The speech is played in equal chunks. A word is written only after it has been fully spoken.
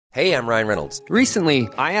Hey, I'm Ryan Reynolds. Recently,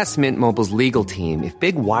 I asked Mint Mobile's legal team if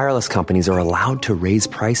big wireless companies are allowed to raise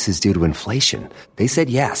prices due to inflation. They said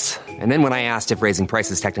yes. And then when I asked if raising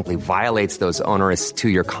prices technically violates those onerous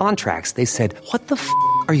two-year contracts, they said, "What the f***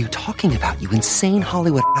 are you talking about, you insane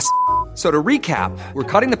Hollywood ass?" So to recap, we're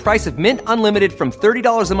cutting the price of Mint Unlimited from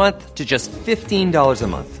 $30 a month to just $15 a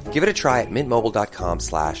month. Give it a try at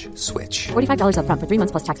mintmobile.com/switch. $45 up front for 3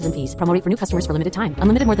 months plus taxes and fees. Promo rate for new customers for limited time.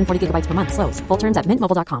 Unlimited more than 40 gigabytes per month. Slows full terms at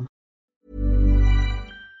mintmobile.com.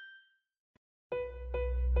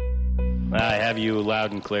 I have you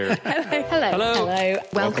loud and clear. Hello.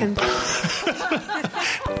 Welcome.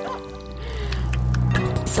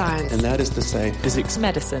 Science. And that is to say, physics,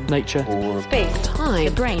 medicine, nature, or space, time,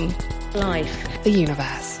 the brain, life, the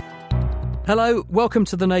universe. Hello, welcome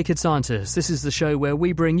to The Naked Scientist. This is the show where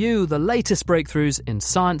we bring you the latest breakthroughs in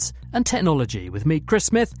science and technology with me, Chris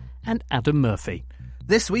Smith, and Adam Murphy.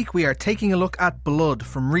 This week we are taking a look at blood,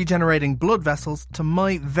 from regenerating blood vessels to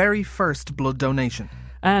my very first blood donation.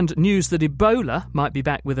 And news that Ebola might be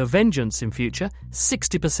back with a vengeance in future,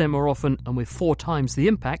 60% more often and with 4 times the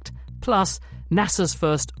impact, plus NASA's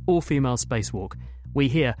first all-female spacewalk. We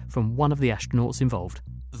hear from one of the astronauts involved.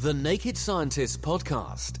 The Naked Scientist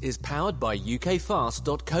podcast is powered by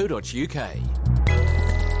ukfast.co.uk.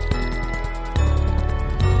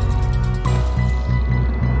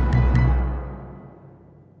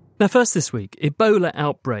 Now, first this week, Ebola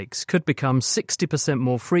outbreaks could become 60%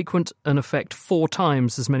 more frequent and affect 4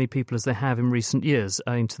 times as many people as they have in recent years,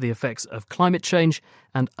 owing to the effects of climate change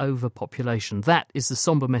and overpopulation. That is the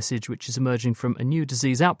sombre message which is emerging from a new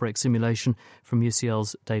disease outbreak simulation from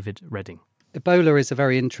UCL's David Redding. Ebola is a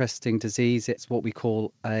very interesting disease. It's what we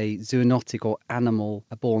call a zoonotic or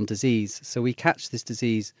animal-borne disease. So we catch this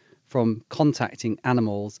disease from contacting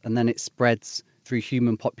animals and then it spreads through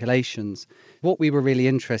human populations. What we were really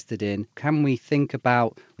interested in, can we think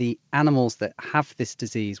about the animals that have this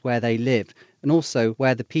disease, where they live, and also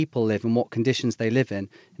where the people live and what conditions they live in.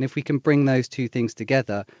 And if we can bring those two things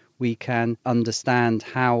together, we can understand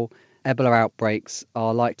how Ebola outbreaks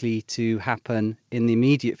are likely to happen in the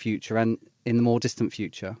immediate future and in the more distant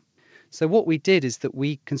future. So what we did is that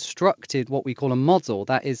we constructed what we call a model,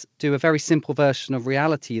 that is, do a very simple version of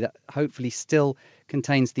reality that hopefully still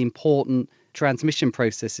contains the important transmission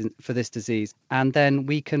process for this disease. And then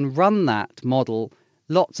we can run that model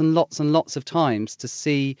lots and lots and lots of times to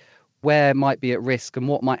see where might be at risk and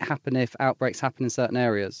what might happen if outbreaks happen in certain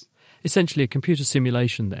areas. Essentially a computer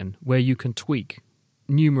simulation then, where you can tweak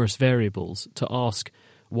numerous variables to ask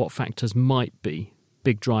what factors might be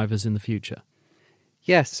big drivers in the future.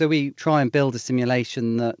 Yes, so we try and build a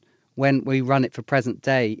simulation that when we run it for present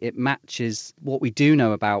day, it matches what we do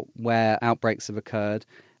know about where outbreaks have occurred.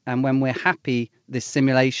 And when we're happy this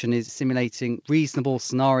simulation is simulating reasonable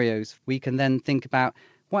scenarios, we can then think about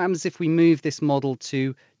what happens if we move this model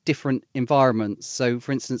to different environments. So,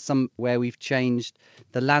 for instance, where we've changed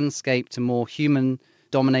the landscape to more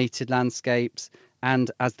human-dominated landscapes,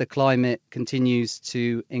 and as the climate continues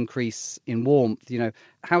to increase in warmth,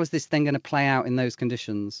 how is this then going to play out in those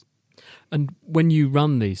conditions? And when you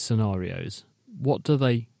run these scenarios, what do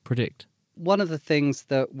they predict? One of the things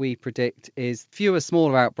that we predict is fewer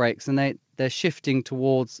smaller outbreaks, and they're shifting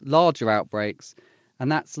towards larger outbreaks.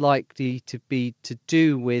 And that's likely to be to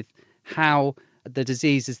do with how the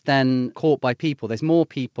disease is then caught by people. There's more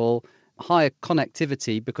people, higher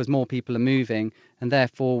connectivity because more people are moving, and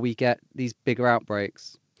therefore we get these bigger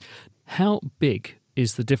outbreaks. How big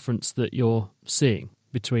is the difference that you're seeing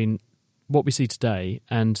between what we see today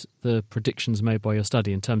and the predictions made by your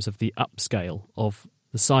study in terms of the upscale of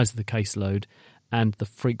the size of the caseload and the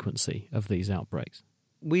frequency of these outbreaks?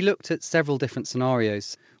 We looked at several different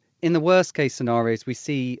scenarios. In the worst case scenarios, we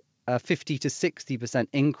see a 50 to 60%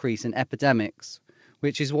 increase in epidemics,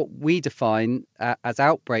 which is what we define as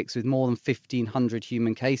outbreaks with more than 1,500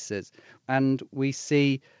 human cases. And we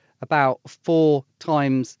see about 4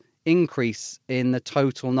 times increase in the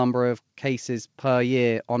total number of cases per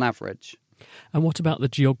year on average. And what about the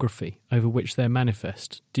geography over which they're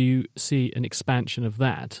manifest? Do you see an expansion of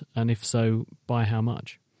that? And if so, by how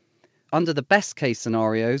much? Under the best case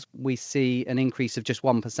scenarios, we see an increase of just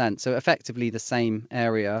 1%, so effectively the same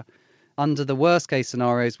area. Under the worst case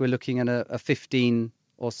scenarios, we're looking at a 15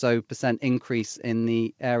 or so % increase in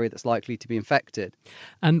the area that's likely to be infected.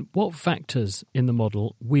 And what factors in the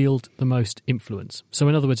model wield the most influence? So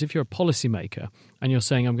in other words, if you're a policymaker and you're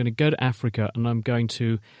saying, I'm going to go to Africa and I'm going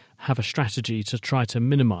to have a strategy to try to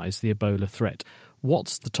minimise the Ebola threat,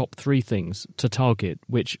 what's the top 3 things to target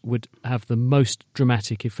which would have the most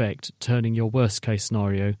dramatic effect, turning your worst case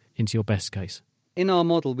scenario into your best case? In our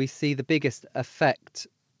model, we see the biggest effect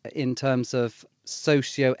in terms of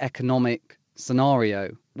socio-economic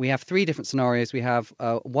scenario. We have three different scenarios. We have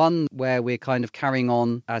one where we're kind of carrying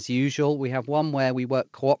on as usual. We have one where we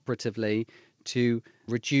work cooperatively to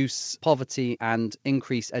reduce poverty and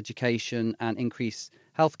increase education and increase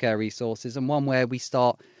healthcare resources, and one where we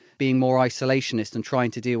start being more isolationist and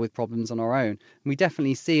trying to deal with problems on our own. And we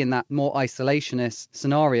definitely see in that more isolationist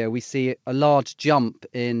scenario, we see a large jump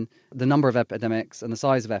in the number of epidemics and the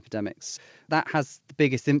size of epidemics. That has the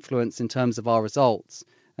biggest influence in terms of our results.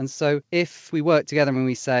 And so if we work together and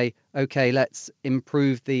we say, OK, let's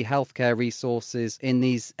improve the healthcare resources in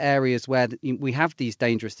these areas where we have these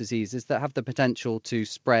dangerous diseases that have the potential to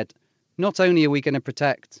spread, not only are we going to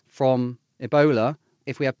protect from Ebola,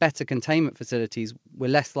 if we have better containment facilities, we're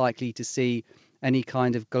less likely to see any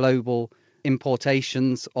kind of global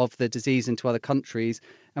importations of the disease into other countries.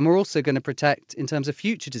 And we're also going to protect in terms of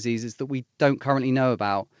future diseases that we don't currently know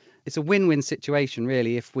about. It's a win-win situation,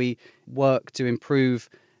 really, if we work to improve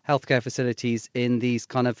healthcare facilities in these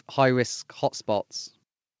kind of high-risk hotspots.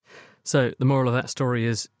 So the moral of that story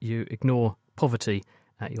is you ignore poverty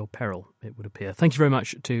at your peril, it would appear. Thank you very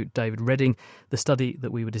much to David Redding. The study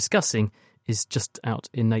that we were discussing is just out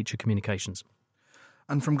in Nature Communications.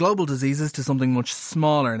 And from global diseases to something much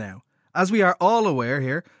smaller now. As we are all aware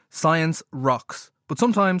here, science rocks. But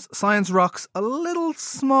sometimes science rocks a little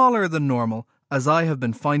smaller than normal, as I have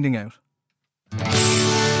been finding out.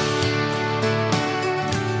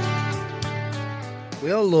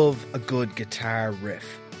 We all love a good guitar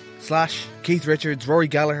riff. Slash, Keith Richards, Rory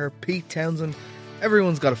Gallagher, Pete Townsend,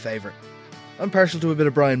 everyone's got a favourite. I'm partial to a bit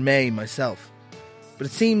of Brian May myself. But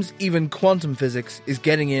it seems even quantum physics is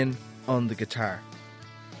getting in on the guitar.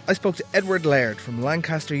 I spoke to Edward Laird from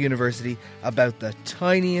Lancaster University about the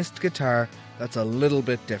tiniest guitar that's a little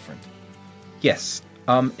bit different. Yes,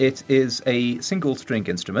 it is a single string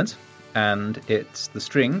instrument, and the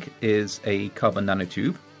string is a carbon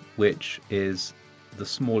nanotube, which is the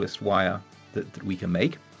smallest wire that we can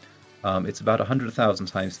make. It's about 100,000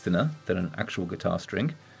 times thinner than an actual guitar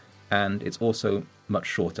string, and it's also much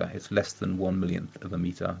shorter. It's less than 1/1,000,000th of a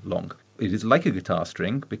meter long. It is like a guitar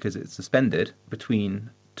string because it's suspended between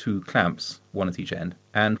two clamps, one at each end,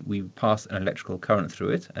 and we pass an electrical current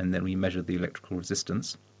through it, and then we measure the electrical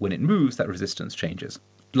resistance. When it moves, that resistance changes.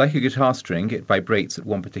 Like a guitar string, it vibrates at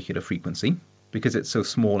one particular frequency. Because it's so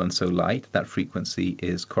small and so light, that frequency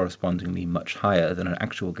is correspondingly much higher than an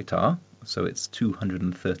actual guitar, so it's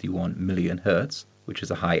 231 million hertz, which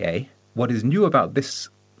is a high A. What is new about this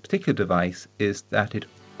particular device is that it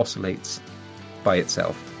oscillates by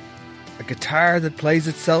itself. A guitar that plays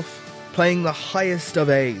itself, playing the highest of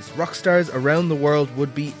A's. Rock stars around the world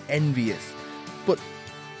would be envious. But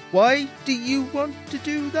why do you want to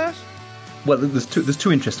do that? Well, there's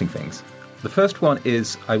two interesting things. The first one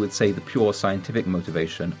is, I would say, the pure scientific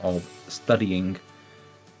motivation of studying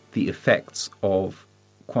the effects of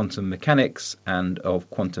quantum mechanics and of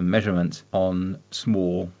quantum measurement on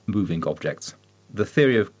small moving objects. The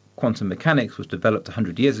theory of quantum mechanics was developed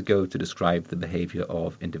 100 years ago to describe the behavior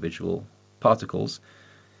of individual particles.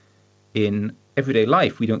 In everyday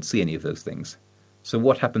life, we don't see any of those things. So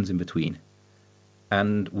what happens in between?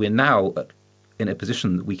 And we're now in a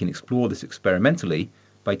position that we can explore this experimentally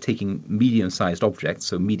by taking medium-sized objects,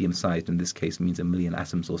 so medium-sized in this case means 1,000,000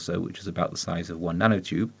 atoms or so, which is about the size of one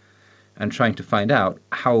nanotube, and trying to find out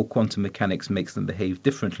how quantum mechanics makes them behave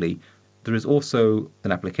differently. There is also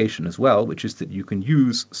an application as well, which is that you can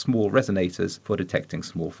use small resonators for detecting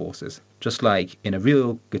small forces. Just like in a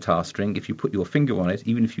real guitar string, if you put your finger on it,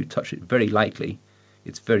 even if you touch it very lightly,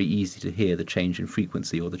 it's very easy to hear the change in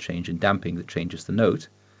frequency or the change in damping that changes the note.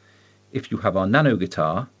 If you have our nano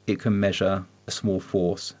guitar, it can measure a small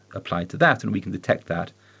force applied to that, and we can detect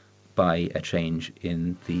that by a change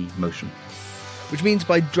in the motion. Which means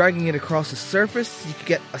by dragging it across a surface, you could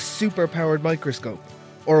get a super-powered microscope,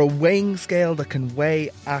 or a weighing scale that can weigh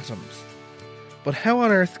atoms. But how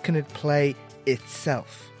on earth can it play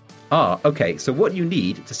itself? Okay, so what you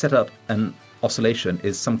need to set up an oscillation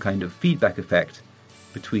is some kind of feedback effect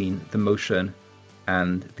between the motion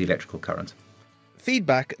and the electrical current.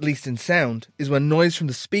 Feedback, at least in sound, is when noise from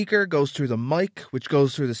the speaker goes through the mic, which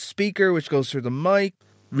goes through the speaker, which goes through the mic.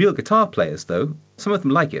 Real guitar players, though, some of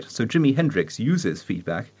them like it. So Jimi Hendrix uses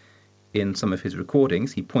feedback in some of his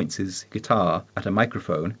recordings. He points his guitar at a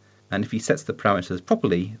microphone, and if he sets the parameters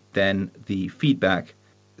properly, then the feedback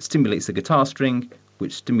stimulates the guitar string,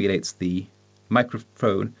 which stimulates the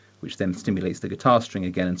microphone, which then stimulates the guitar string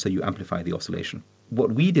again, and so you amplify the oscillation.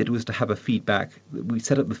 What we did was to have we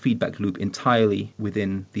set up the feedback loop entirely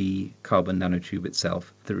within the carbon nanotube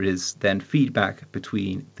itself. There is then feedback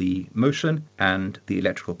between the motion and the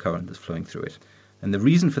electrical current that's flowing through it. And the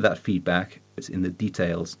reason for that feedback is in the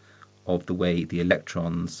details of the way the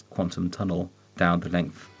electrons quantum tunnel down the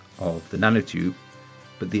length of the nanotube,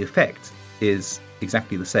 but the effect is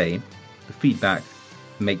exactly the same. The feedback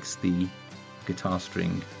makes the guitar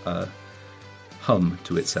string hum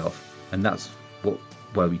to itself, and that's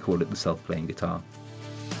why we call it the self-playing guitar.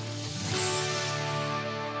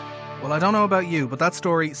 Well, I don't know about you, but that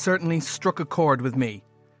story certainly struck a chord with me.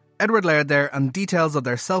 Edward Laird there, and details of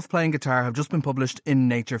their self-playing guitar have just been published in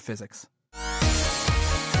Nature Physics.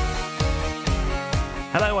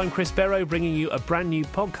 Hello, I'm Chris Barrow, bringing you a brand new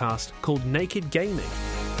podcast called Naked Gaming.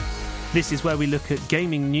 This is where we look at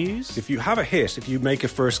gaming news. If you have a hit, if you make a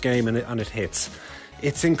first game and it hits,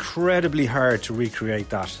 it's incredibly hard to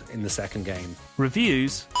recreate that in the second game.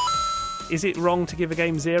 Reviews. Is it wrong to give a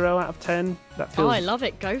game 0 out of 10? That feels... Oh, I love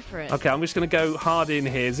it. Go for it. Okay, I'm just going to go hard in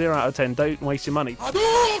here. 0 out of 10. Don't waste your money.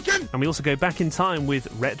 And we also go back in time with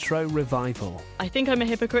Retro Revival. I think I'm a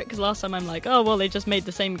hypocrite because last time I'm like, oh, well, they just made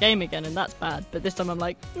the same game again and that's bad. But this time I'm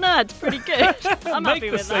like, nah, it's pretty good. I'm happy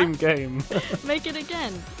with that. Make the same game. Make it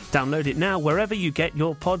again. Download it now wherever you get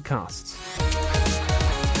your podcasts.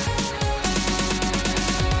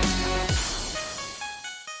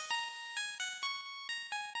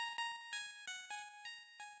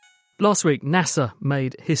 Last week, NASA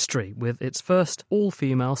made history with its first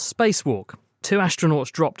all-female spacewalk. 2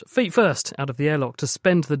 astronauts dropped feet first out of the airlock to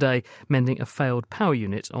spend the day mending a failed power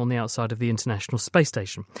unit on the outside of the International Space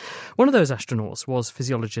Station. One of those astronauts was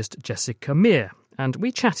physiologist Jessica Meir, and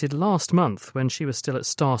we chatted last month when she was still at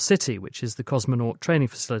Star City, which is the cosmonaut training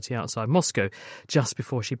facility outside Moscow, just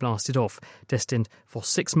before she blasted off, destined for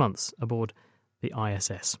 6 months aboard the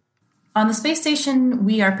ISS. On the space station,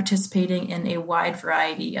 we are participating in a wide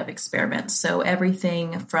variety of experiments. So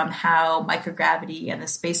everything from how microgravity and the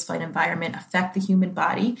spaceflight environment affect the human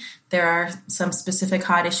body. There are some specific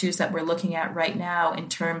hot issues that we're looking at right now in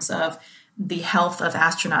terms of the health of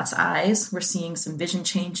astronauts' eyes. We're seeing some vision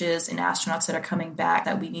changes in astronauts that are coming back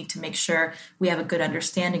that we need to make sure we have a good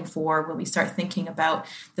understanding for when we start thinking about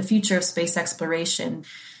the future of space exploration.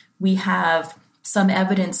 We have some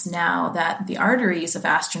evidence now that the arteries of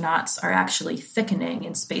astronauts are actually thickening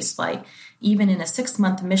in spaceflight. Even in a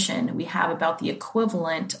 6-month mission, we have about the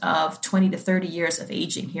equivalent of 20 to 30 years of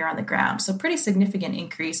aging here on the ground. So pretty significant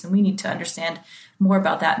increase, and we need to understand more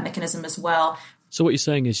about that mechanism as well. So what you're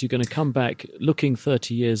saying is you're going to come back looking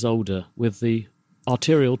 30 years older with the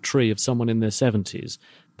arterial tree of someone in their 70s,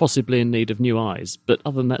 possibly in need of new eyes, but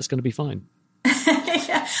other than that, it's going to be fine.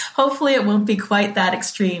 Hopefully it won't be quite that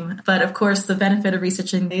extreme. But of course, the benefit of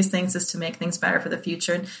researching these things is to make things better for the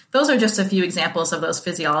future. And those are just a few examples of those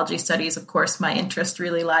physiology studies. Of course, my interest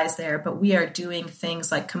really lies there. But we are doing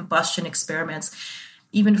things like combustion experiments.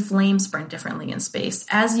 Even flames burn differently in space.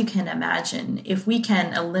 As you can imagine, if we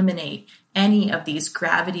can eliminate any of these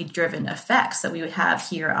gravity-driven effects that we would have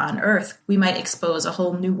here on Earth, we might expose a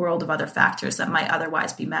whole new world of other factors that might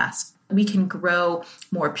otherwise be masked. We can grow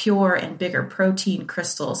more pure and bigger protein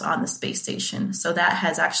crystals on the space station. So that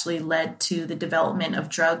has actually led to the development of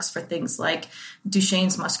drugs for things like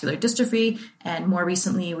Duchenne's muscular dystrophy. And more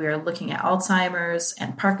recently, we are looking at Alzheimer's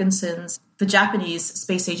and Parkinson's. The Japanese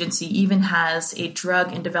Space Agency even has a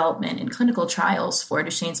drug in development in clinical trials for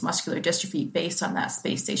Duchenne's muscular dystrophy based on that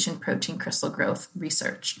space station protein crystal growth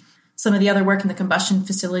research. Some of the other work in the combustion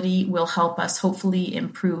facility will help us hopefully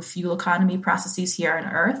improve fuel economy processes here on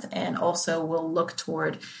Earth, and also will look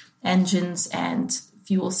toward engines and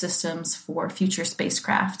fuel systems for future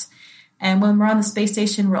spacecraft. And when we're on the space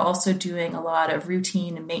station, we're also doing a lot of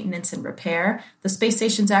routine maintenance and repair. The space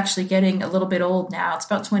station's actually getting a little bit old now. It's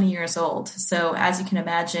about 20 years old. So as you can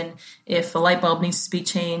imagine, if a light bulb needs to be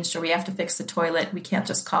changed or we have to fix the toilet, we can't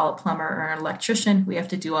just call a plumber or an electrician. We have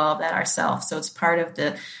to do all of that ourselves. So it's part of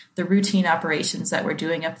the routine operations that we're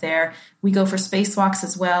doing up there. We go for spacewalks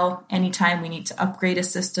as well. Anytime we need to upgrade a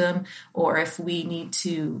system, or if we need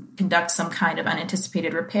to conduct some kind of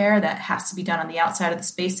unanticipated repair that has to be done on the outside of the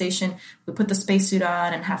space station, we put the spacesuit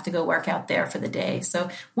on and have to go work out there for the day.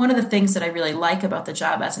 So one of the things that I really like about the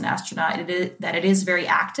job as an astronaut is that it is very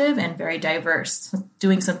active and very diverse,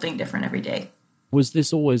 doing something different every day. Was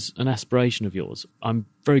this always an aspiration of yours? I'm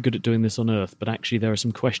very good at doing this on Earth, but actually there are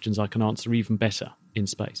some questions I can answer even better in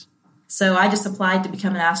space. So I just applied to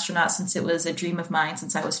become an astronaut since it was a dream of mine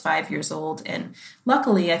since I was 5 years old. And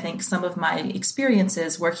luckily, I think some of my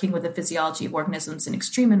experiences working with the physiology of organisms in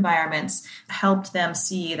extreme environments helped them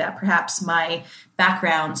see that perhaps my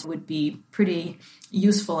background would be pretty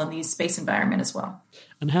useful in the space environment as well.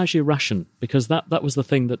 And how's your Russian? Because that was the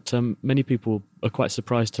thing that many people are quite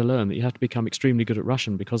surprised to learn, that you have to become extremely good at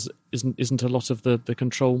Russian, because isn't a lot of the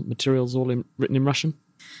control materials all written in Russian?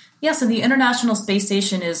 Yeah, so the International Space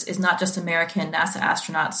Station is not just American NASA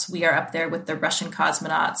astronauts. We are up there with the Russian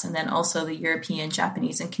cosmonauts and then also the European,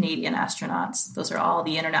 Japanese, and Canadian astronauts. Those are all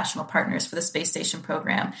the international partners for the space station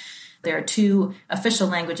program. There are 2 official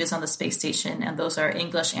languages on the space station, and those are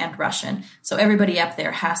English and Russian. So everybody up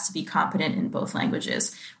there has to be competent in both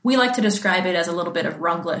languages. We like to describe it as a little bit of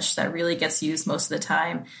Runglish that really gets used most of the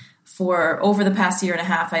time. For over the past year and a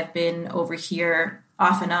half, I've been over here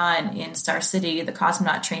off and on in Star City, the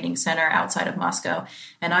Cosmonaut Training Center outside of Moscow.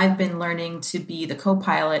 And I've been learning to be the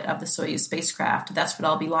co-pilot of the Soyuz spacecraft. That's what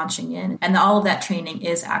I'll be launching in. And all of that training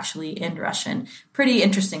is actually in Russian. Pretty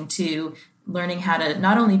interesting, too, learning how to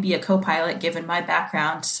not only be a co-pilot, given my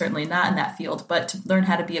background, certainly not in that field, but to learn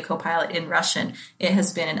how to be a co-pilot in Russian. It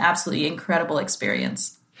has been an absolutely incredible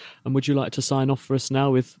experience. And would you like to sign off for us now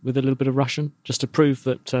with a little bit of Russian, just to prove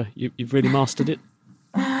that you've really mastered it?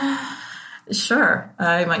 Sure.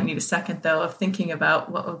 I might need a second, though, of thinking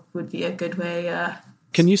about what would be a good way.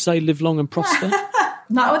 Can you say live long and prosper?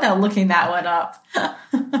 Not without looking that one up.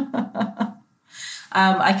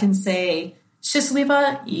 I can say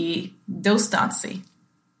счастливо и до станции.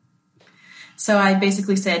 So I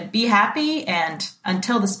basically said, be happy and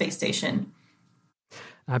until the space station.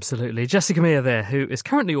 Absolutely. Jessica Meir there, who is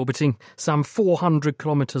currently orbiting some 400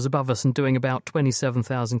 kilometres above us and doing about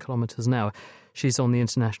 27,000 kilometres an hour. She's on the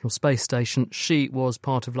International Space Station. She was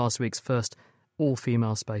part of last week's first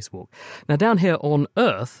all-female spacewalk. Now, down here on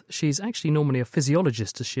Earth, she's actually normally a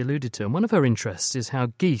physiologist, as she alluded to, and one of her interests is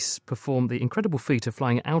how geese perform the incredible feat of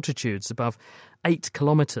flying at altitudes above 8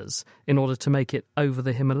 kilometres in order to make it over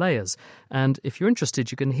the Himalayas. And if you're interested,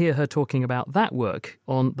 you can hear her talking about that work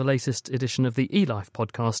on the latest edition of the eLife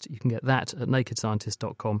podcast. You can get that at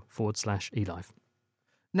nakedscientist.com/eLife.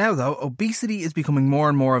 Now, though, obesity is becoming more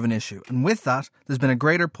and more of an issue, and with that, there's been a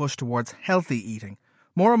greater push towards healthy eating.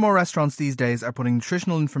 More and more restaurants these days are putting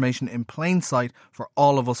nutritional information in plain sight for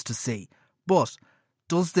all of us to see. But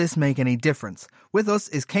does this make any difference? With us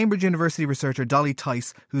is Cambridge University researcher Dolly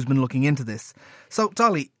Tice, who's been looking into this. So,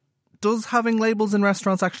 Dolly, does having labels in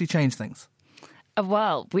restaurants actually change things?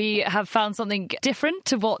 Well, we have found something different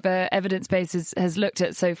to what the evidence base has looked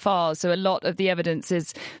at so far. So a lot of the evidence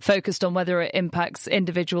is focused on whether it impacts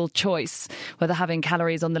individual choice, whether having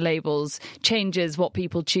calories on the labels changes what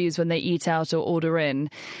people choose when they eat out or order in.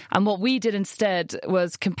 And what we did instead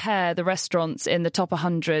was compare the restaurants in the top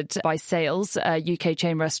 100 by sales, UK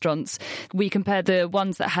chain restaurants. We compared the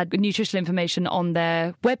ones that had nutritional information on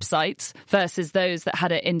their websites versus those that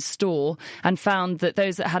had it in store, and found that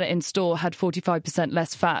those that had it in store had 45%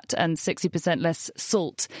 less fat and 60% less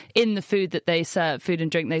salt in the food that they serve, food and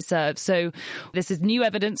drink they serve. So this is new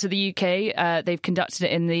evidence for the UK. They've conducted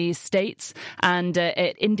it in the States, and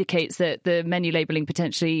it indicates that the menu labelling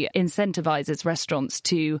potentially incentivises restaurants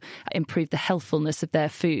to improve the healthfulness of their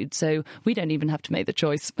food. So we don't even have to make the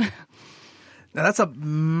choice. Now, that's a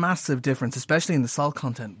massive difference, especially in the salt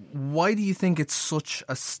content. Why do you think it's such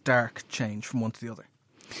a stark change from one to the other?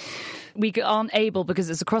 We aren't able, because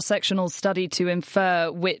it's a cross-sectional study, to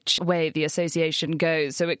infer which way the association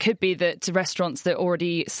goes. So it could be that restaurants that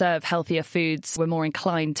already serve healthier foods were more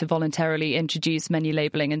inclined to voluntarily introduce menu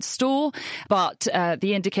labelling in store. But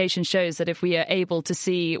the indication shows that if we are able to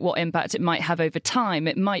see what impact it might have over time,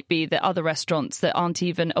 it might be that other restaurants that aren't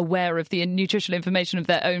even aware of the nutritional information of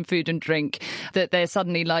their own food and drink, that they're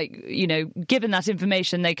suddenly, given that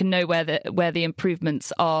information, they can know where the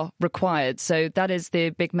improvements are required. So that is the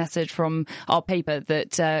big message from our paper,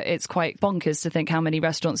 that it's quite bonkers to think how many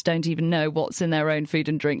restaurants don't even know what's in their own food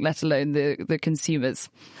and drink, let alone the consumers.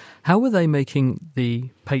 How were they making the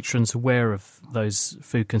patrons aware of those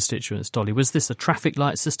food constituents, Dolly? Was this a traffic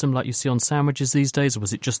light system like you see on sandwiches these days, or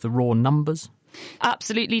was it just the raw numbers?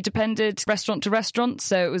 Absolutely depended restaurant to restaurant.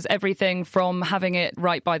 So it was everything from having it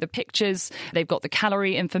right by the pictures. They've got the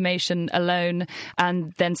calorie information alone.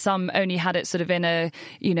 And then some only had it sort of in a,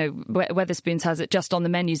 Wetherspoons has it just on the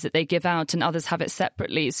menus that they give out, and others have it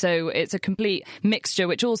separately. So it's a complete mixture,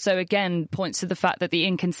 which also, again, points to the fact that the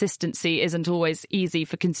inconsistency isn't always easy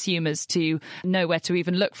for consumers to know where to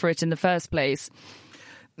even look for it in the first place.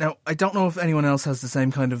 Now, I don't know if anyone else has the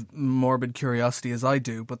same kind of morbid curiosity as I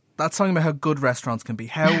do, but that's talking about how good restaurants can be.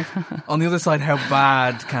 How, on the other side, how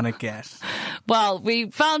bad can it get? Well, we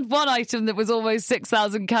found one item that was almost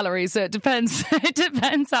 6,000 calories, so it depends. It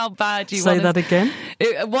depends how bad you want to... Say that again?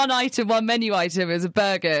 One menu item is a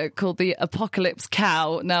burger called the Apocalypse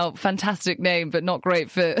Cow. Now, fantastic name, but not great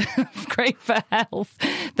for health.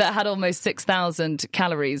 that had almost 6,000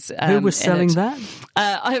 calories. Who was selling that?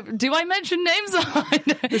 Do I mention names?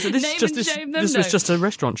 This was just a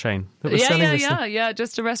restaurant chain that was selling this. Yeah,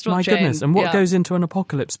 just a restaurant chain. My goodness, and what goes into an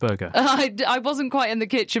apocalypse burger? I wasn't quite in the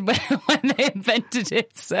kitchen when they invented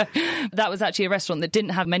it. So that was actually a restaurant that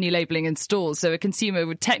didn't have menu labelling in stores, so a consumer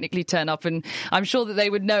would technically turn up, and I'm sure that they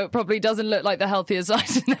would know it probably doesn't look like the healthiest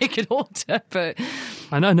item they could order. But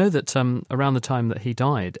I know that around the time that he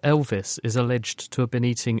died, Elvis is alleged to have been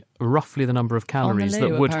eating roughly the number of calories loo,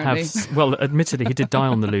 that would apparently. have... Well, admittedly, he did die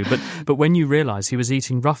on the loo, but when you realise he was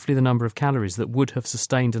eating roughly the number of calories that would have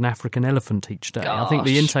sustained an African elephant each day, I think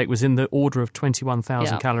the intake was in the order of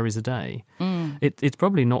 21,000 calories a day. It's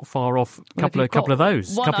probably not far off a couple of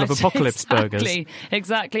those, a couple of apocalypse burgers.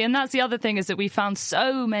 Exactly. And that's the other thing, is that we found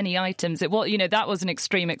so many items. That was an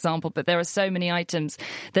extreme example, but there are so many items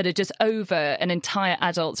that are just over an entire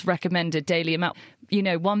adult's recommended daily amount.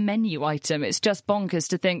 One menu item. It's just bonkers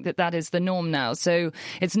to think that that is the norm now. So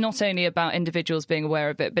it's not only about individuals being aware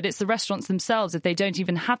of it, but it's the restaurants themselves. If they don't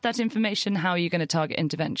even have that information, how are you going to target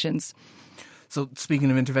interventions? So speaking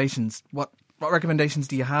of interventions, what recommendations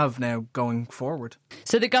do you have now going forward?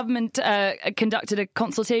 So the government conducted a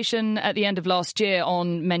consultation at the end of last year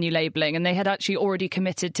on menu labelling, and they had actually already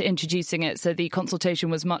committed to introducing it. So the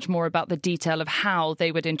consultation was much more about the detail of how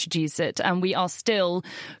they would introduce it. And we are still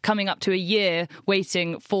coming up to a year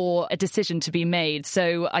waiting for a decision to be made.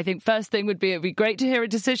 So I think first thing it'd be great to hear a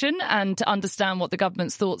decision and to understand what the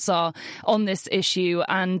government's thoughts are on this issue.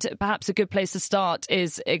 And perhaps a good place to start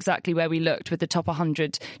is exactly where we looked with the top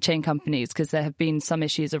 100 chain companies, because there have been some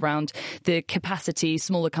issues around the capacity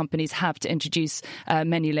smaller companies have to introduce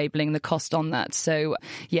menu labelling and the cost on that. So,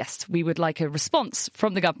 yes, we would like a response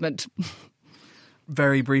from the government.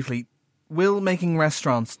 Very briefly, will making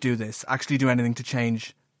restaurants do this actually do anything to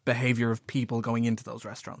change behaviour of people going into those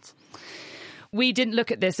restaurants? We didn't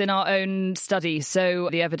look at this in our own study, so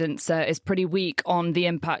the evidence is pretty weak on the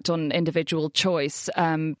impact on individual choice,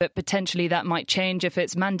 but potentially that might change if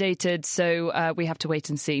it's mandated, so we have to wait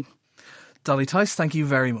and see. Dolly Tice, thank you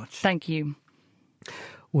very much. Thank you.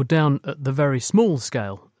 We're down at the very small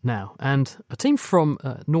scale now, and a team from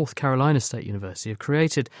North Carolina State University have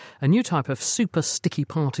created a new type of super sticky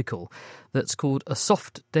particle that's called a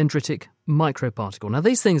soft dendritic microparticle. Now,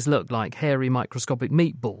 these things look like hairy microscopic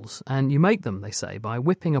meatballs, and you make them, they say, by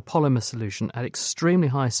whipping a polymer solution at extremely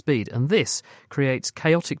high speed, and this creates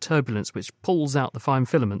chaotic turbulence which pulls out the fine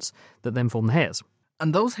filaments that then form the hairs.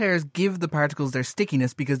 And those hairs give the particles their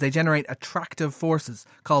stickiness because they generate attractive forces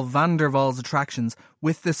called van der Waals attractions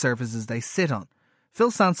with the surfaces they sit on. Phil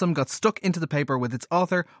Sansom got stuck into the paper with its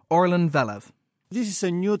author, Orlan Velev. This is a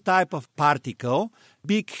new type of particle,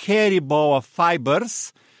 big hairy ball of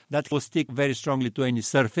fibers that will stick very strongly to any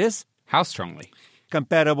surface. How strongly?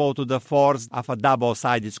 Comparable to the force of a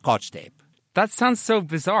double-sided scotch tape. That sounds so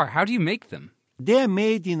bizarre. How do you make them? They are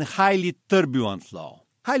made in highly turbulent flow.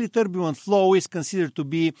 Highly turbulent flow is considered to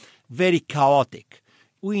be very chaotic.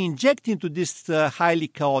 We inject into this highly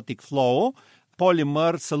chaotic flow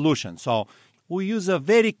polymer solution. So we use a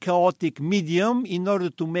very chaotic medium in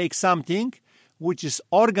order to make something which is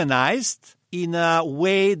organized in a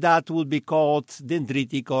way that would be called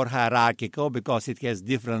dendritic or hierarchical because it has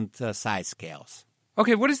different size scales.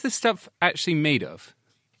 Okay, what is this stuff actually made of?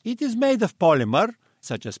 It is made of polymer,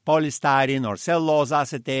 such as polystyrene or cellulose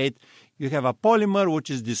acetate. You have a polymer which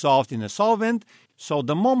is dissolved in a solvent. So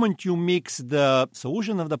the moment you mix the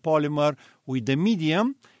solution of the polymer with the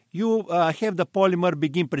medium, you have the polymer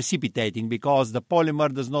begin precipitating because the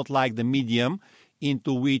polymer does not like the medium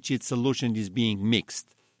into which its solution is being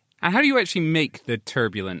mixed. And how do you actually make the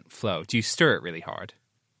turbulent flow? Do you stir it really hard?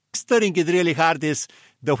 Stirring it really hard is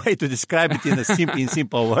the way to describe it in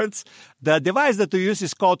simple words. The device that we use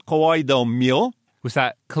is called colloidal mill. Was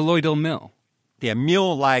that colloidal mill? The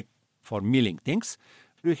mill, like for milling things.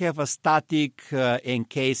 We have a static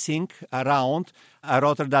encasing around a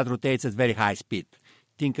rotor that rotates at very high speed.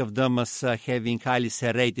 Think of them as having highly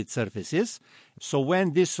serrated surfaces. So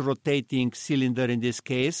when this rotating cylinder, in this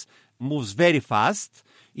case, moves very fast,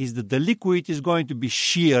 is that the liquid is going to be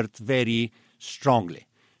sheared very strongly.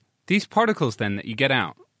 These particles, then, that you get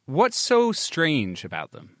out, what's so strange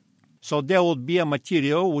about them? So there would be a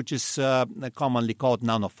material which is commonly called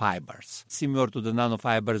nanofibers, similar to the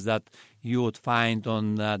nanofibers that you would find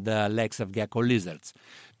on the legs of gecko lizards.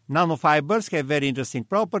 Nanofibers have very interesting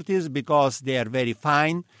properties because they are very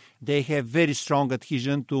fine. They have very strong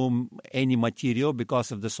adhesion to any material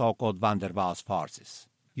because of the so-called van der Waals forces.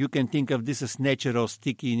 You can think of this as natural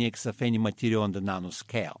stickiness of any material on the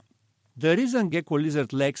nanoscale. The reason gecko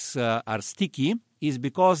lizard legs are sticky is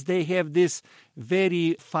because they have this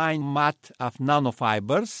very fine mat of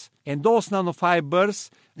nanofibers, and those nanofibers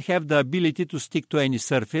have the ability to stick to any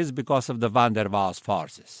surface because of the van der Waals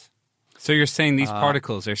forces. So you're saying these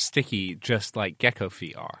particles are sticky just like gecko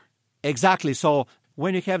feet are? Exactly. So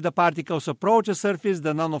when you have the particles approach a surface,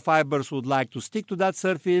 the nanofibers would like to stick to that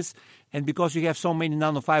surface, and because you have so many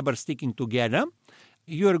nanofibers sticking together,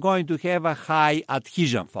 you're going to have a high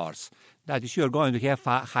adhesion force. That is, you're going to have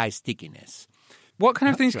a high stickiness. What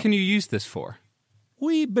kind of things can you use this for?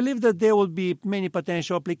 We believe that there will be many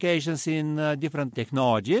potential applications in different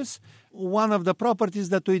technologies. One of the properties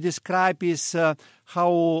that we describe is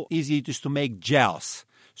how easy it is to make gels.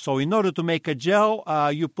 So in order to make a gel,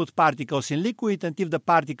 you put particles in liquid, and if the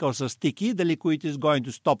particles are sticky, the liquid is going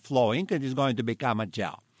to stop flowing and is going to become a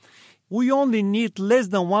gel. We only need less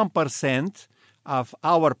than 1% of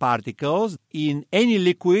our particles in any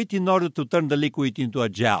liquid in order to turn the liquid into a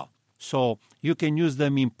gel. So you can use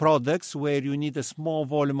them in products where you need a small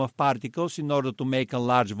volume of particles in order to make a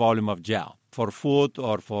large volume of gel for food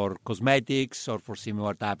or for cosmetics or for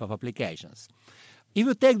similar type of applications. If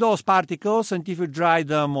you take those particles and if you dry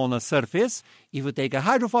them on a surface, if you take a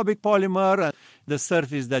hydrophobic polymer, the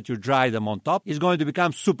surface that you dry them on top is going to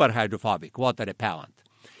become super hydrophobic, water repellent.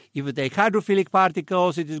 If you take hydrophilic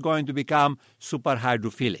particles, it is going to become super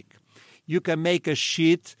hydrophilic. You can make a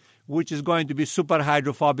sheet which is going to be super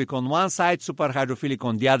hydrophobic on one side, super hydrophilic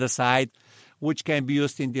on the other side, which can be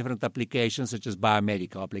used in different applications, such as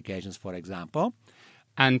biomedical applications, for example.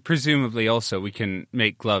 And presumably also we can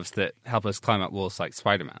make gloves that help us climb up walls like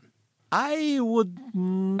Spider-Man. I would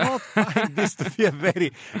not find this to be a very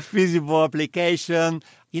feasible application.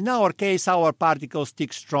 In our case, our particles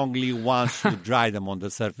stick strongly once you dry them on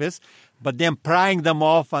the surface, but then prying them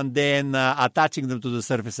off and then attaching them to the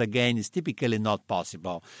surface again is typically not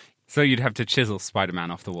possible. So you'd have to chisel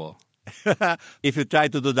Spider-Man off the wall. If you try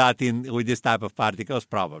to do that with this type of particles,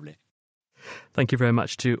 probably. Thank you very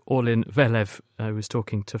much to Orlin Velev, who was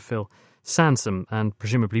talking to Phil Sansom and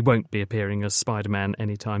presumably won't be appearing as Spider-Man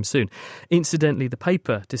anytime soon. Incidentally, the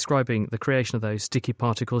paper describing the creation of those sticky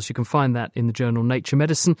particles, you can find that in the journal Nature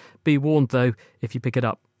Medicine. Be warned, though, if you pick it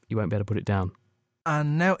up, you won't be able to put it down.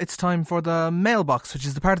 And now it's time for the mailbox, which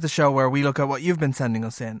is the part of the show where we look at what you've been sending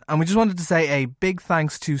us in. And we just wanted to say a big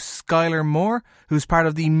thanks to Skylar Moore, who's part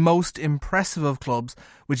of the most impressive of clubs,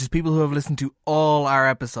 which is people who have listened to all our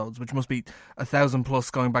episodes, which must be 1,000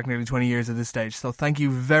 plus going back nearly 20 years at this stage. So thank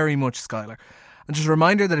you very much, Skylar. And just a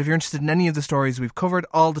reminder that if you're interested in any of the stories we've covered,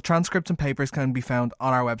 all the transcripts and papers can be found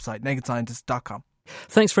on our website, nakedscientist.com.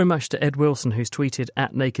 Thanks very much to Ed Wilson, who's tweeted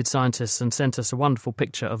at Naked Scientists and sent us a wonderful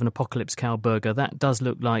picture of an apocalypse cow burger. That does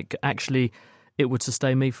look like, actually, it would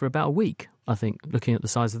sustain me for about a week, I think, looking at the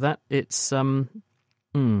size of that. It's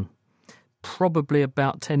probably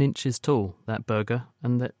about 10 inches tall, that burger,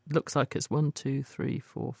 and it looks like it's 1, 2, 3,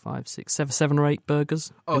 4, 5, 6, 7 or 8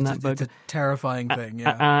 burgers in that burger. It's a terrifying thing,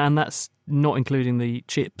 yeah. And that's not including the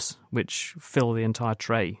chips, which fill the entire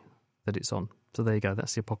tray that it's on. So there you go,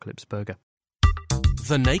 that's the apocalypse burger.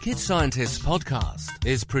 The Naked Scientists podcast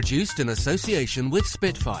is produced in association with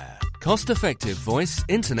Spitfire, cost-effective voice,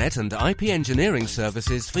 internet and IP engineering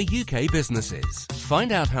services for UK businesses.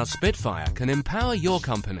 Find out how Spitfire can empower your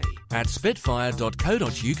company at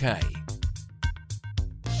spitfire.co.uk.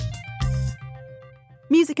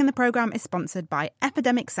 Music in the programme is sponsored by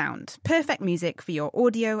Epidemic Sound, perfect music for your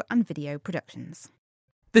audio and video productions.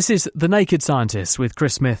 This is The Naked Scientists with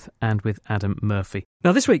Chris Smith and with Adam Murphy.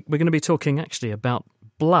 Now, this week we're going to be talking actually about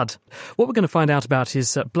blood. What we're going to find out about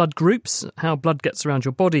is blood groups, how blood gets around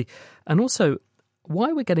your body, and also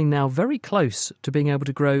why we're getting now very close to being able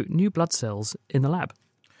to grow new blood cells in the lab.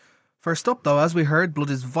 First up, though, as we heard,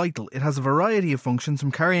 blood is vital. It has a variety of functions,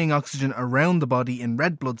 from carrying oxygen around the body in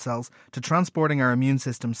red blood cells to transporting our immune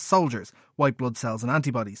system's soldiers, white blood cells and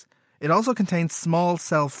antibodies. It also contains small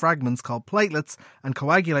cell fragments called platelets and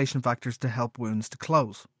coagulation factors to help wounds to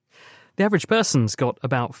close. The average person's got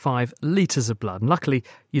about 5 litres of blood, and luckily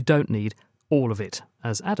you don't need all of it,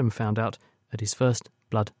 as Adam found out at his first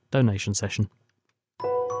blood donation session.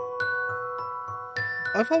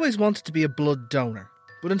 I've always wanted to be a blood donor,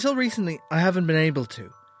 but until recently I haven't been able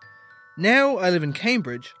to. Now I live in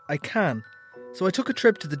Cambridge, I can, so I took a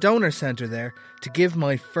trip to the donor centre there to give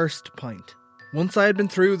my first pint. Once I had been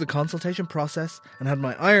through the consultation process and had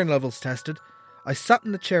my iron levels tested, I sat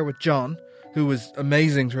in the chair with John, who was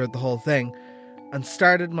amazing throughout the whole thing, and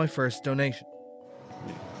started my first donation.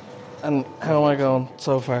 And how am I going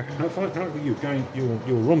so far? How are you going?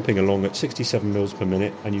 You're romping along at 67 mils per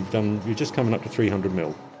minute, and you're just coming up to 300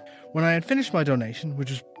 mil. When I had finished my donation, which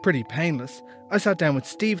was pretty painless, I sat down with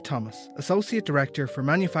Steve Thomas, Associate Director for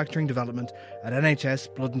Manufacturing Development at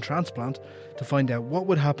NHS Blood and Transplant, to find out what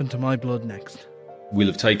would happen to my blood next. We'll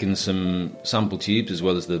have taken some sample tubes as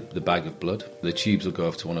well as the bag of blood. The tubes will go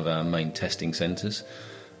off to one of our main testing centres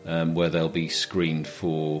where they'll be screened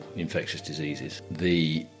for infectious diseases.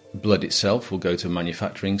 The blood itself will go to a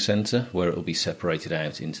manufacturing centre where it will be separated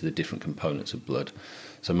out into the different components of blood.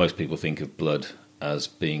 So most people think of blood as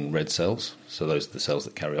being red cells, so those are the cells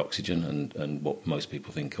that carry oxygen, and what most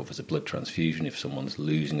people think of as a blood transfusion. If someone's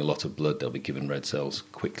losing a lot of blood, they'll be given red cells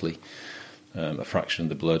quickly. A fraction of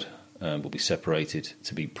the blood will be separated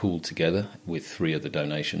to be pooled together with 3 other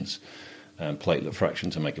donations, platelet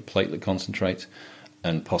fraction to make a platelet concentrate,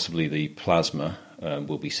 and possibly the plasma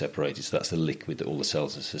will be separated. So that's the liquid that all the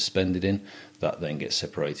cells are suspended in. That then gets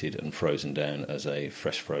separated and frozen down as a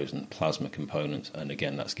fresh frozen plasma component. And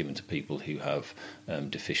again, that's given to people who have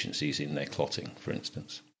deficiencies in their clotting, for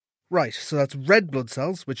instance. Right, so that's red blood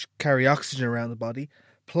cells, which carry oxygen around the body,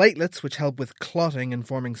 platelets, which help with clotting and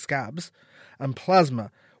forming scabs, and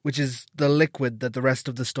plasma, which is the liquid that the rest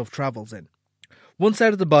of the stuff travels in. Once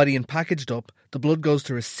out of the body and packaged up, the blood goes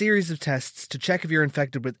through a series of tests to check if you're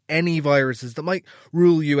infected with any viruses that might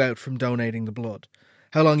rule you out from donating the blood,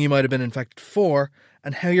 how long you might have been infected for,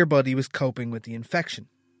 and how your body was coping with the infection.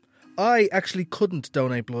 I actually couldn't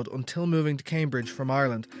donate blood until moving to Cambridge from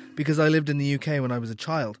Ireland because I lived in the UK when I was a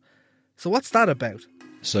child. So what's that about?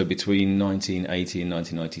 So between 1980 and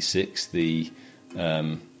 1996, the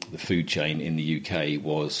food chain in the UK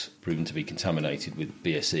was proven to be contaminated with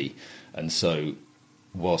BSE, and so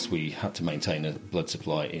whilst we had to maintain a blood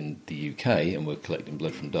supply in the UK and were collecting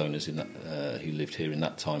blood from donors in that, who lived here in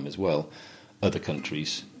that time as well, other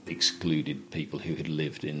countries excluded people who had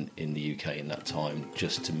lived in the UK in that time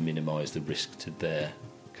just to minimise the risk to their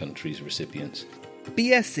country's recipients.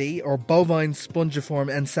 BSE, or bovine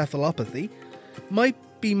spongiform encephalopathy, might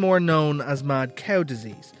be more known as mad cow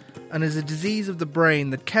disease, and is a disease of the brain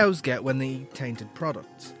that cows get when they eat tainted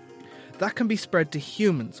products. That can be spread to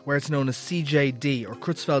humans, where it's known as CJD, or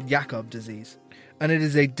Creutzfeldt-Jakob disease, and it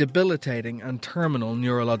is a debilitating and terminal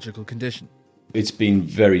neurological condition. It's been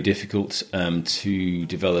very difficult to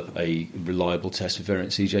develop a reliable test for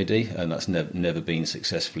variant CJD, and that's never been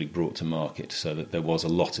successfully brought to market. So that there was a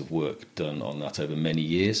lot of work done on that over many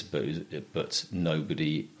years, but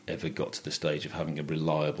nobody ever got to the stage of having a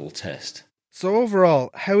reliable test. So overall,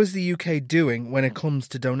 how is the UK doing when it comes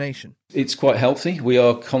to donation? It's quite healthy. We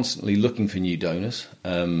are constantly looking for new donors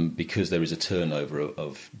because there is a turnover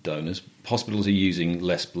of donors. Hospitals are using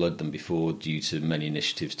less blood than before due to many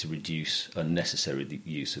initiatives to reduce unnecessary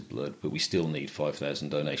use of blood, but we still need 5,000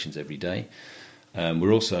 donations every day.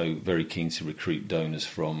 We're also very keen to recruit donors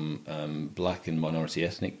from black and minority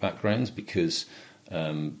ethnic backgrounds because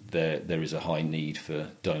there is a high need for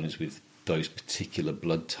donors with those particular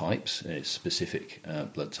blood types, specific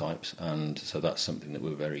blood types, and so that's something that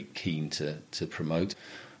we're very keen to promote.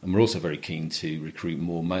 And we're also very keen to recruit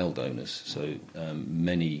more male donors. So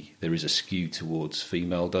there is a skew towards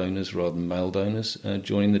female donors rather than male donors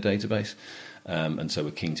joining the database, and so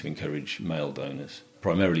we're keen to encourage male donors,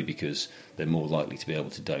 primarily because they're more likely to be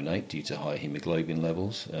able to donate due to high haemoglobin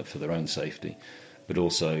levels for their own safety, but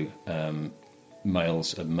also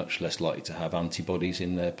males are much less likely to have antibodies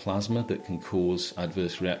in their plasma that can cause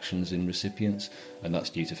adverse reactions in recipients, and that's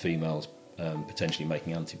due to females potentially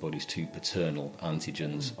making antibodies to paternal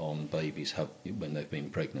antigens on babies when they've been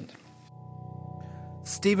pregnant.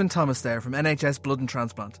 Stephen Thomas there from NHS Blood and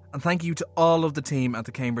Transplant, and thank you to all of the team at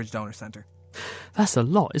the Cambridge Donor Centre. That's a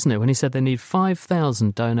lot, isn't it? When he said they need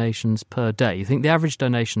 5,000 donations per day. You think the average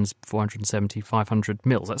donation's 470, 500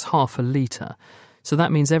 mils. That's half a litre. So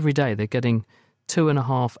that means every day they're getting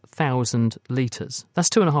 2,500 litres. That's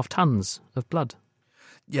 2.5 tonnes of blood.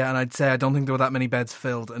 Yeah, and I'd say I don't think there were that many beds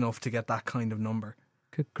filled enough to get that kind of number.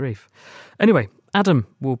 Good grief. Anyway, Adam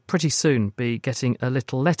will pretty soon be getting a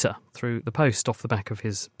little letter through the post off the back of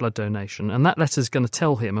his blood donation, and that letter's going to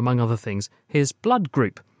tell him, among other things, his blood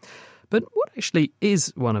group. But what actually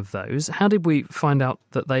is one of those? How did we find out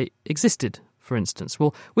that they existed, for instance?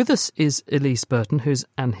 Well, with us is Elise Burton, who's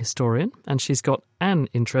an historian, and she's got an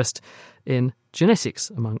interest in genetics,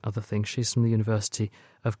 among other things. She's from the University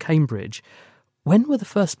of Cambridge. When were the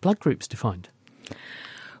first blood groups defined?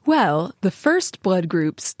 Well, the first blood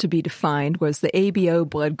groups to be defined was the ABO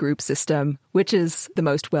blood group system, which is the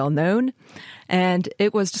most well-known. And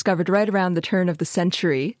it was discovered right around the turn of the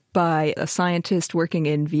century by a scientist working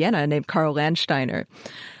in Vienna named Karl Landsteiner.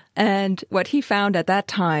 And what he found at that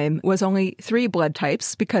time was only 3 blood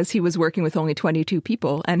types because he was working with only 22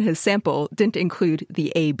 people, and his sample didn't include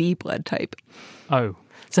the AB blood type. Oh,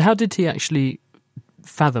 So how did he actually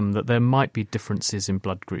fathom that there might be differences in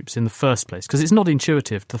blood groups in the first place? Because it's not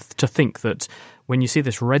intuitive to think that when you see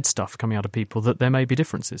this red stuff coming out of people that there may be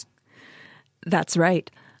differences. That's right.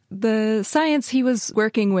 The science he was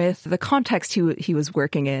working with, the context he was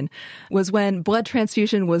working in, was when blood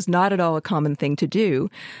transfusion was not at all a common thing to do,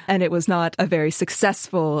 and it was not a very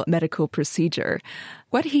successful medical procedure.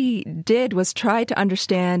 What he did was try to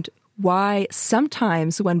understand why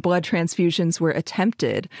sometimes when blood transfusions were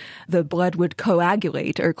attempted, the blood would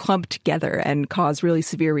coagulate or clump together and cause really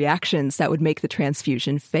severe reactions that would make the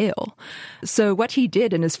transfusion fail. So what he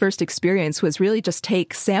did in his first experience was really just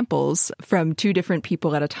take samples from 2 different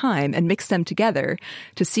people at a time and mix them together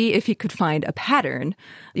to see if he could find a pattern,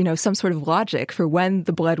 some sort of logic for when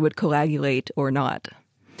the blood would coagulate or not.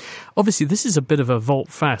 Obviously, this is a bit of a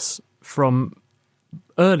volte-face from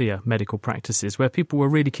earlier medical practices where people were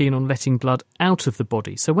really keen on letting blood out of the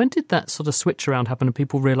body. So when did that sort of switch around happen and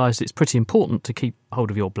people realised it's pretty important to keep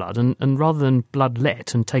hold of your blood and rather than blood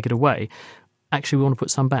let and take it away, actually we want to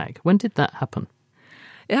put some back? When did that happen?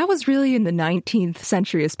 That was really in the 19th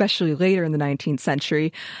century, especially later in the 19th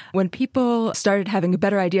century, when people started having a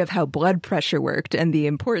better idea of how blood pressure worked and the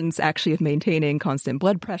importance actually of maintaining constant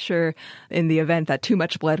blood pressure in the event that too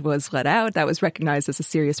much blood was let out. That was recognized as a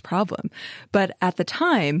serious problem. But at the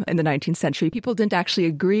time, in the 19th century, people didn't actually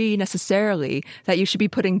agree necessarily that you should be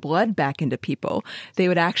putting blood back into people. They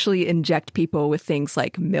would actually inject people with things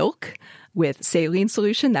like milk, with saline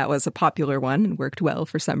solution. That was a popular one and worked well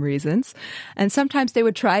for some reasons. And sometimes they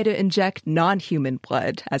would try to inject non-human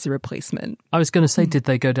blood as a replacement. I was going to say, did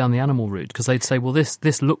they go down the animal route? Because they'd say, well,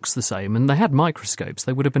 this looks the same. And they had microscopes.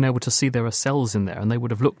 They would have been able to see there are cells in there and they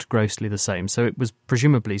would have looked grossly the same. So it was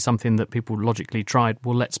presumably something that people logically tried,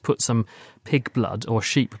 well, let's put some pig blood or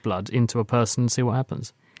sheep blood into a person and see what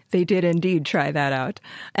happens. They did indeed try that out.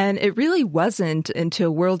 And it really wasn't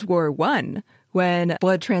until World War I when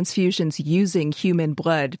blood transfusions using human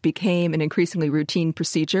blood became an increasingly routine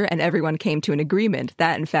procedure and everyone came to an agreement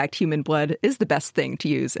that, in fact, human blood is the best thing to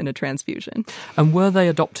use in a transfusion. And were they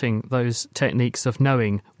adopting those techniques of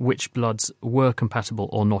knowing which bloods were compatible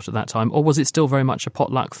or not at that time? Or was it still very much a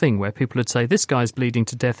potluck thing where people would say, this guy's bleeding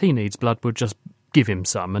to death, he needs blood, we'll just give him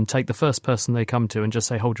some and take the first person they come to and just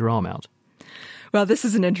say, hold your arm out? Well, this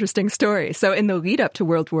is an interesting story. So in the lead up to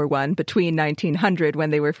World War I, between 1900, when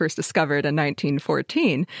they were first discovered, and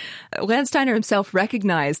 1914, Landsteiner himself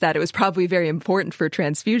recognized that it was probably very important for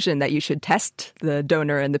transfusion that you should test the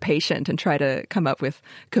donor and the patient and try to come up with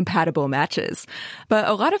compatible matches. But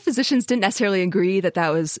a lot of physicians didn't necessarily agree that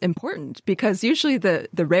that was important because usually the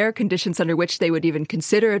rare conditions under which they would even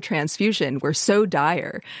consider a transfusion were so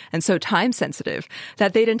dire and so time sensitive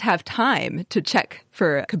that they didn't have time to check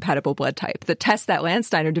for a compatible blood type. The test that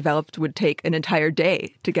Landsteiner developed would take an entire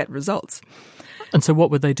day to get results. And so what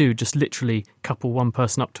would they do? Just literally couple one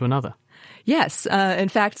person up to another? Yes. In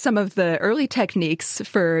fact, some of the early techniques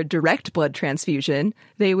for direct blood transfusion,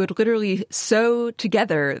 they would literally sew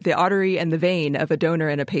together the artery and the vein of a donor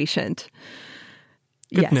and a patient.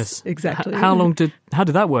 Goodness. Yes, exactly. How did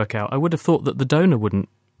that work out? I would have thought that the donor wouldn't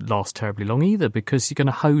last terribly long either because you're going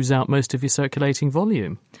to hose out most of your circulating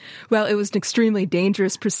volume. Well, it was an extremely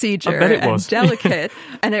dangerous procedure. I bet it was. And delicate,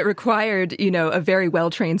 and it required, a very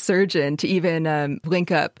well-trained surgeon to even link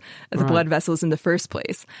up the blood vessels in the first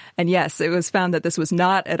place. And yes, it was found that this was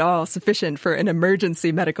not at all sufficient for an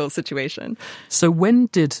emergency medical situation. So when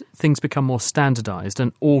did things become more standardized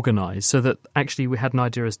and organized so that actually we had an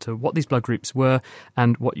idea as to what these blood groups were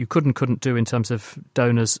and what you could and couldn't do in terms of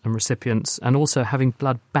donors and recipients, and also having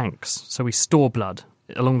blood banks, so we store blood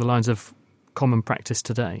along the lines of common practice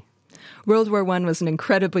today? World War I was an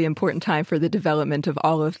incredibly important time for the development of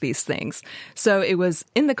all of these things. So it was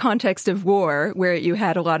in the context of war where you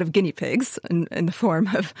had a lot of guinea pigs in the form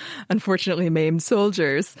of unfortunately maimed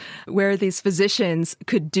soldiers, where these physicians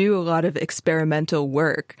could do a lot of experimental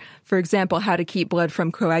work. For example, how to keep blood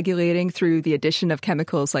from coagulating through the addition of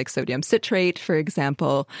chemicals like sodium citrate, for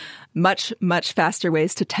example. Much, much faster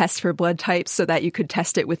ways to test for blood types so that you could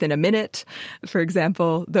test it within a minute, for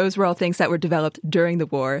example. Those were all things that were developed during the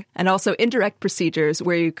war. And also indirect procedures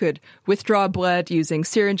where you could withdraw blood using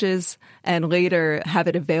syringes and later have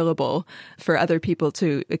it available for other people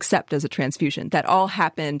to accept as a transfusion. That all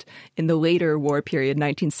happened in the later war period,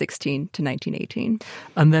 1916 to 1918.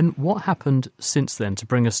 And then what happened since then to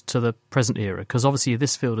bring us to the present era? Because obviously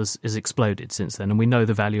this field has exploded since then, and we know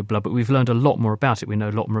the value of blood, but we've learned a lot more about it. We know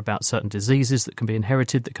a lot more about certain diseases that can be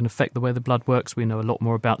inherited, that can affect the way the blood works. We know a lot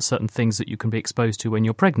more about certain things that you can be exposed to when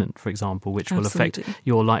you're pregnant, for example, which will affect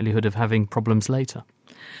your likelihood of having problems later.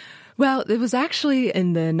 Well, it was actually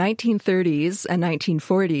in the 1930s and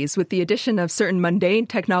 1940s with the addition of certain mundane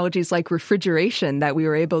technologies like refrigeration that we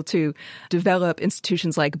were able to develop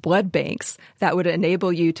institutions like blood banks that would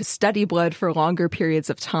enable you to study blood for longer periods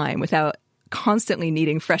of time without constantly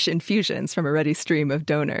needing fresh infusions from a ready stream of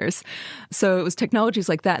donors. So it was technologies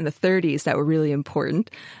like that in the 30s that were really important.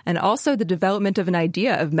 And also the development of an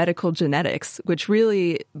idea of medical genetics, which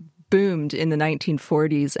really boomed in the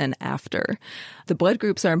 1940s and after. The blood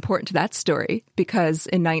groups are important to that story because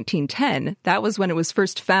in 1910, that was when it was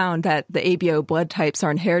first found that the ABO blood types are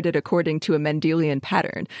inherited according to a Mendelian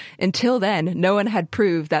pattern. Until then, no one had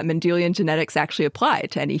proved that Mendelian genetics actually applied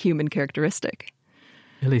to any human characteristic.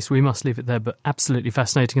 Elise, we must leave it there, but absolutely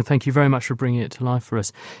fascinating, and thank you very much for bringing it to life for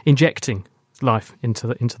us, injecting life into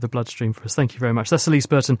the bloodstream for us. Thank you very much. That's Elise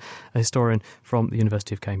Burton, a historian from the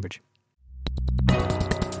University of Cambridge.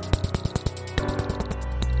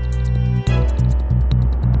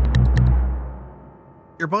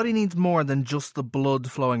 Your body needs more than just the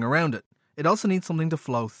blood flowing around it. It also needs something to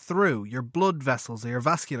flow through, your blood vessels or your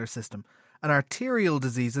vascular system. And arterial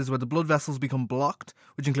diseases where the blood vessels become blocked,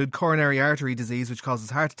 which include coronary artery disease, which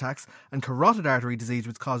causes heart attacks, and carotid artery disease,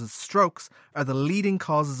 which causes strokes, are the leading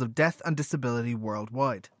causes of death and disability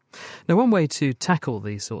worldwide. Now, one way to tackle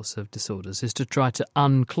these sorts of disorders is to try to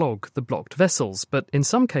unclog the blocked vessels, but in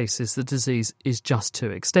some cases the disease is just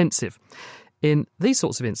too extensive. In these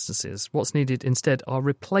sorts of instances, what's needed instead are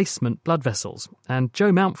replacement blood vessels. And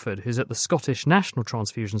Joe Mountford, who's at the Scottish National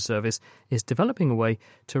Transfusion Service, is developing a way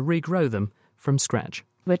to regrow them from scratch.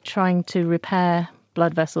 We're trying to repair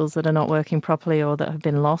blood vessels that are not working properly or that have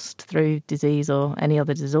been lost through disease or any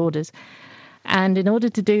other disorders. And in order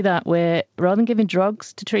to do that, rather than giving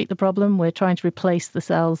drugs to treat the problem, we're trying to replace the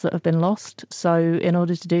cells that have been lost. So in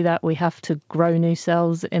order to do that, we have to grow new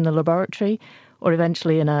cells in the laboratory or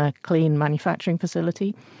eventually in a clean manufacturing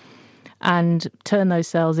facility, and turn those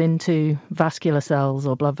cells into vascular cells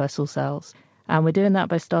or blood vessel cells. And we're doing that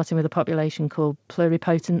by starting with a population called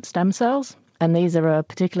pluripotent stem cells. And these are a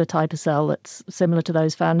particular type of cell that's similar to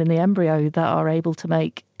those found in the embryo that are able to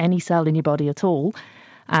make any cell in your body at all.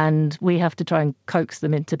 And we have to try and coax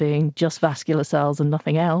them into being just vascular cells and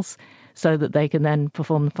nothing else so that they can then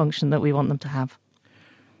perform the function that we want them to have.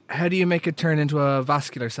 How do you make it turn into a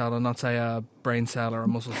vascular cell and not, say, a brain cell or a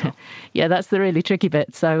muscle cell? Yeah, that's the really tricky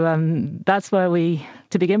bit. So that's where we,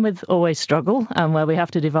 to begin with, always struggle and where we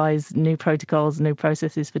have to devise new protocols, new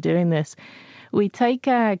processes for doing this. We take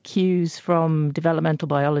our cues from developmental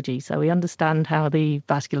biology. So we understand how the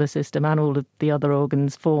vascular system and all of the other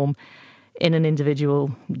organs form in an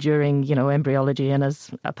individual during, embryology and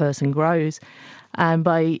as a person grows. And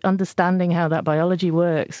by understanding how that biology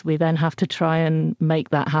works, we then have to try and make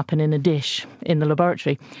that happen in a dish in the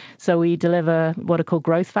laboratory. So we deliver what are called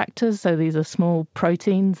growth factors. So these are small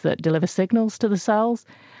proteins that deliver signals to the cells.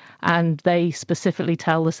 And they specifically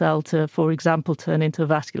tell the cell to, for example, turn into a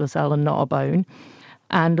vascular cell and not a bone.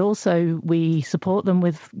 And also we support them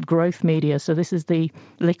with growth media. So this is the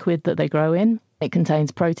liquid that they grow in. It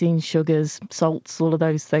contains proteins, sugars, salts, all of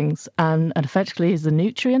those things, and effectively is the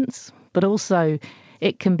nutrients. But also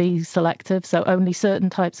it can be selective, so only certain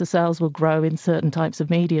types of cells will grow in certain types of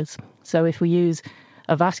medias. So if we use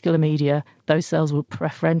a vascular media, those cells will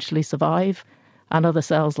preferentially survive, and other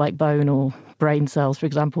cells like bone or brain cells, for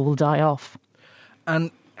example, will die off.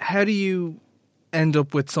 And how do you end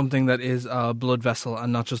up with something that is a blood vessel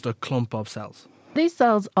and not just a clump of cells? These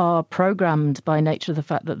cells are programmed by nature of the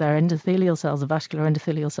fact that they're endothelial cells, or vascular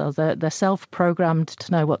endothelial cells. They're self-programmed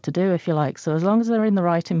to know what to do, if you like. So as long as they're in the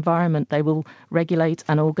right environment, they will regulate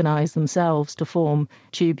and organise themselves to form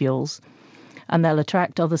tubules. And they'll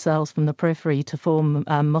attract other cells from the periphery to form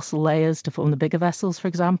muscle layers, to form the bigger vessels, for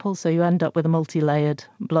example. So you end up with a multi-layered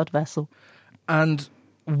blood vessel. And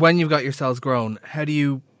when you've got your cells grown, how do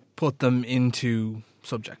you put them into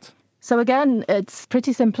subjects? So again, it's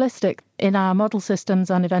pretty simplistic. In our model systems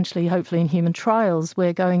and eventually, hopefully, in human trials,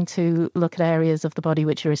 we're going to look at areas of the body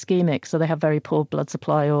which are ischemic, so they have very poor blood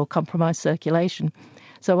supply or compromised circulation.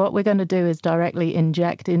 So what we're going to do is directly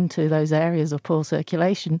inject into those areas of poor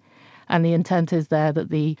circulation. And the intent is there that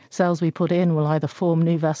the cells we put in will either form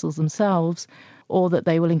new vessels themselves or that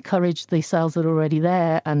they will encourage the cells that are already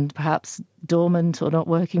there and perhaps dormant or not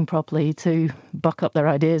working properly to buck up their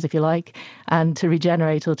ideas, if you like, and to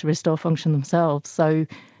regenerate or to restore function themselves. So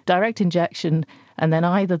direct injection, and then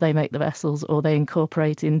either they make the vessels or they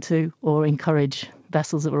incorporate into or encourage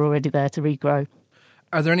vessels that were already there to regrow.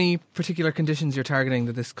 Are there any particular conditions you're targeting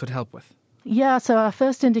that this could help with? Yeah, so our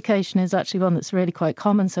first indication is actually one that's really quite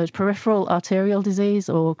common. So it's peripheral arterial disease,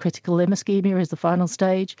 or critical limb ischemia is the final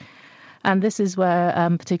stage. And this is where,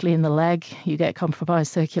 particularly in the leg, you get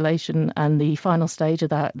compromised circulation, and the final stage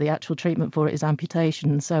of that, the actual treatment for it, is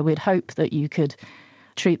amputation. So we'd hope that you could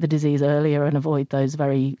treat the disease earlier and avoid those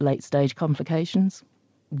very late stage complications.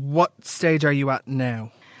 What stage are you at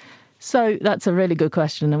now? So that's a really good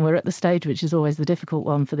question, and we're at the stage which is always the difficult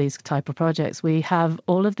one for these type of projects. We have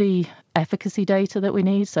all of the efficacy data that we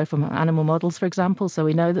need, so from animal models, for example, so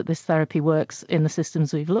we know that this therapy works in the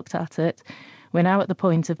systems we've looked at it. We're now at the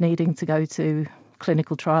point of needing to go to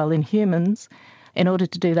clinical trial in humans. In order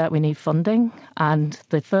to do that, we need funding, and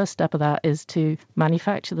the first step of that is to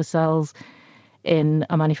manufacture the cells in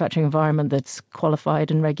a manufacturing environment that's qualified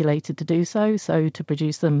and regulated to do so, so to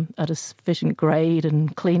produce them at a sufficient grade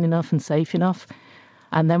and clean enough and safe enough.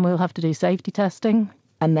 And then we'll have to do safety testing,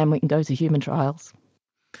 and then we can go to human trials.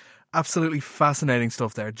 Absolutely fascinating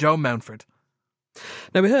stuff there. Joe Mountford.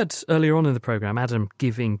 Now, we heard earlier on in the programme Adam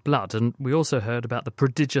giving blood, and we also heard about the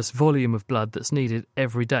prodigious volume of blood that's needed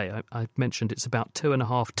every day. I mentioned it's about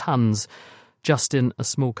 2.5 tonnes just in a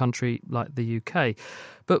small country like the UK.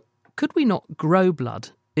 But could we not grow blood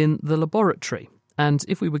in the laboratory? And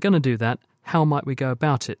if we were going to do that, how might we go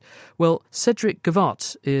about it? Well, Cedric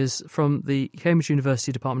Gavot is from the Cambridge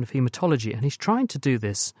University Department of Haematology, and he's trying to do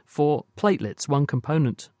this for platelets, one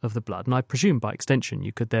component of the blood. And I presume by extension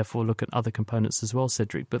you could therefore look at other components as well,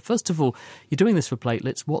 Cedric. But first of all, you're doing this for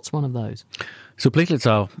platelets. What's one of those? So platelets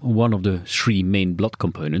are one of the 3 main blood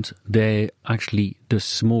components. They're actually the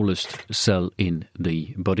smallest cell in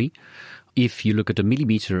the body. If you look at a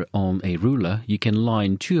millimeter on a ruler, you can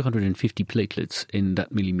line 250 platelets in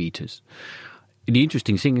that millimeters. The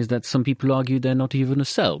interesting thing is that some people argue they're not even a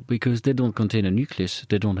cell because they don't contain a nucleus,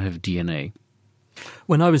 they don't have DNA.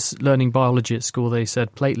 When I was learning biology at school, they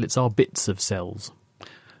said platelets are bits of cells.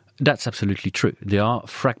 That's absolutely true. They are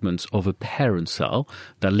fragments of a parent cell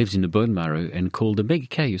that lives in the bone marrow and called a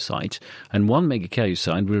megakaryocyte. And one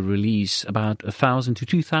megakaryocyte will release about 1,000 to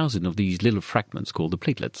 2,000 of these little fragments called the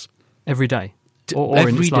platelets. Every day? Or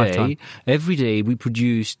in its lifetime? Every day we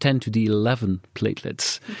produce 10 to the 11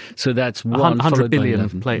 platelets. So that's 100 billion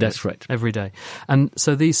platelets. That's right. Every day. And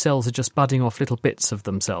so these cells are just budding off little bits of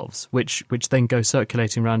themselves, which then go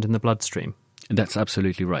circulating around in the bloodstream. That's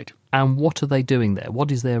absolutely right. And what are they doing there?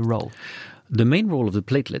 What is their role? The main role of the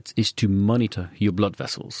platelets is to monitor your blood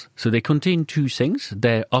vessels. So they contain 2 things.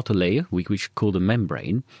 Their outer layer, which we call the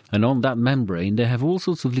membrane, and on that membrane they have all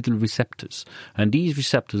sorts of little receptors. And these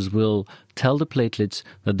receptors will tell the platelets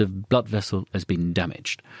that the blood vessel has been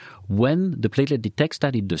damaged. When the platelet detects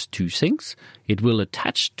that it does 2 things, it will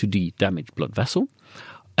attach to the damaged blood vessel,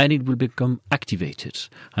 and it will become activated.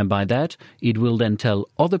 And by that, it will then tell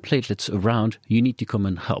other platelets around, you need to come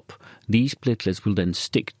and help. These platelets will then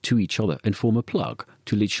stick to each other and form a plug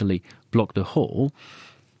to literally block the hole.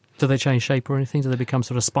 Do they change shape or anything? Do they become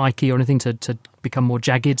sort of spiky or anything to become more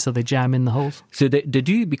jagged so they jam in the holes? So they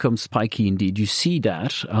do become spiky indeed. You see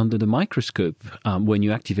that under the microscope when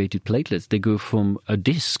you activated platelets. They go from a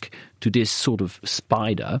disc to this sort of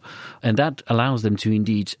spider, and that allows them to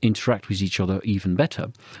indeed interact with each other even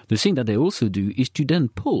better. The thing that they also do is to then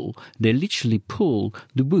pull. They literally pull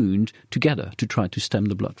the wound together to try to stem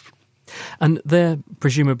the blood. And they're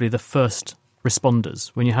presumably the first responders.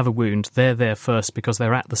 When you have a wound, they're there first because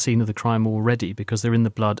they're at the scene of the crime already, because they're in the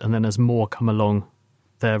blood, and then as more come along,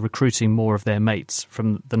 they're recruiting more of their mates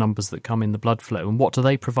from the numbers that come in the blood flow. And what do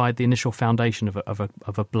they provide the initial foundation of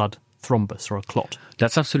a blood thrombus or a clot?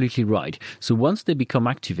 That's absolutely right. So once they become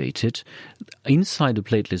activated, inside the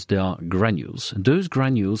platelets there are granules. Those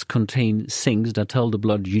granules contain things that tell the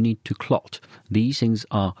blood you need to clot. These things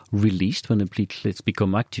are released when the platelets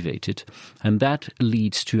become activated, and that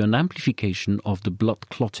leads to an amplification of the blood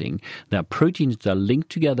clotting. There are proteins that are linked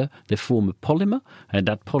together, they form a polymer, and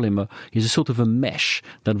that polymer is a sort of a mesh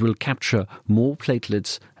that will capture more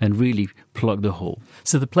platelets and really plug the hole.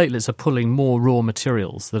 So the platelets are pulling more raw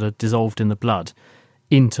materials that are dissolved in the blood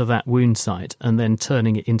into that wound site and then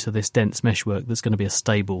turning it into this dense meshwork that's going to be a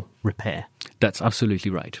stable repair. That's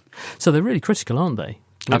absolutely right. So they're really critical, aren't they?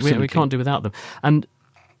 We can't do without them. And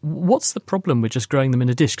what's the problem with just growing them in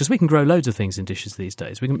a dish? Because we can grow loads of things in dishes these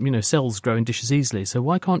days. We can, cells grow in dishes easily. So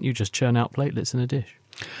why can't you just churn out platelets in a dish?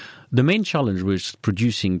 The main challenge with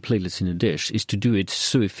producing platelets in a dish is to do it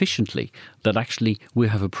so efficiently that actually we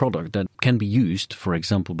have a product that can be used, for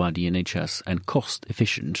example, by the NHS and cost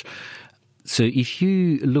efficient. So if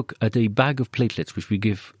you look at a bag of platelets, which we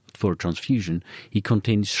give for a transfusion, it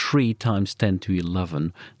contains 3 times 10 to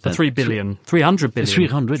 11. 300 billion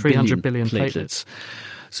platelets.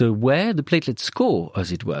 So where the platelets score,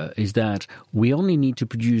 as it were, is that we only need to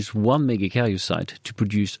produce 1 megakaryocyte to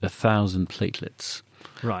produce 1,000 platelets.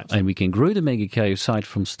 Right. And we can grow the megakaryocyte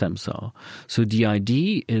from stem cell. So the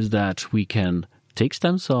idea is that we can take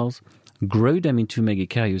stem cells, grow them into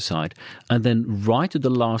megakaryocyte, and then right at the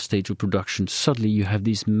last stage of production, suddenly you have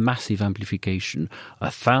this massive amplification,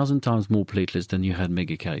 1,000 times more platelets than you had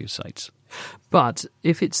megakaryocytes. But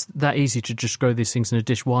if it's that easy to just grow these things in a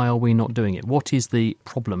dish, why are we not doing it? What is the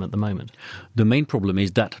problem at the moment? The main problem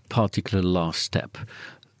is that particular last step.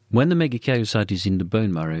 When the megakaryocyte is in the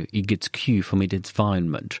bone marrow, it gets cue from its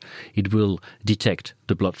environment. It will detect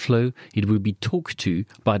the blood flow. It will be talked to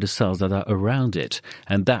by the cells that are around it.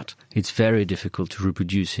 And that it's very difficult to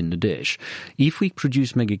reproduce in the dish. If we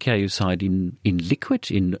produce megakaryocyte in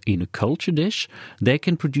liquid, in a culture dish, they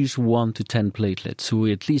can produce 1 to 10 platelets. So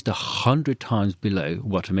we're at least 100 times below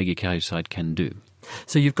what a megakaryocyte can do.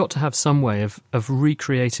 So you've got to have some way of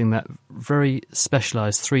recreating that very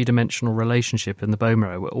specialised three-dimensional relationship in the bone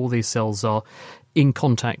marrow where all these cells are in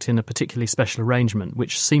contact in a particularly special arrangement,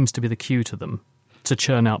 which seems to be the cue to them to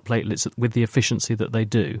churn out platelets with the efficiency that they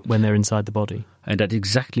do when they're inside the body. And that's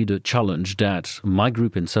exactly the challenge that my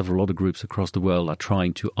group and several other groups across the world are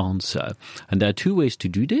trying to answer. And there are 2 ways to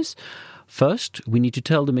do this. First, we need to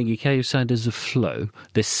tell the megakaryocyte there's a flow.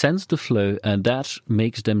 They sense the flow, and that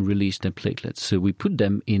makes them release their platelets. So we put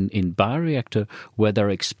them in bioreactor where they're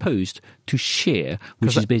exposed to shear,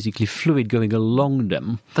 which is basically fluid going along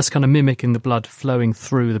them. That's kind of mimicking the blood flowing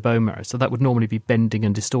through the bone marrow. So that would normally be bending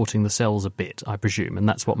and distorting the cells a bit, I presume, and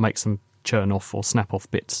that's what makes them churn off or snap off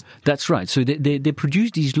bits. That's right. So they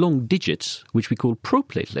produce these long digits, which we call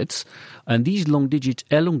proplatelets, and these long digits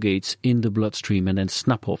elongates in the bloodstream and then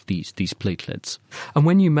snap off these platelets. And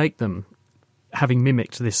when you make them, having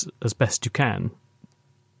mimicked this as best you can,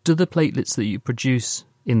 do the platelets that you produce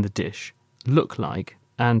in the dish look like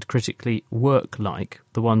and critically work like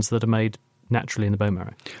the ones that are made naturally in the bone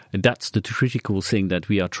marrow? And that's the critical thing that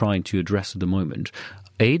we are trying to address at the moment.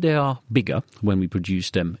 They are bigger when we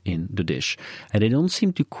produce them in the dish, and they don't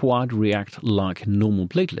seem to quite react like normal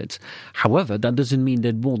platelets. However, that doesn't mean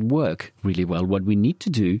they won't work really well. What we need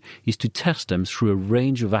to do is to test them through a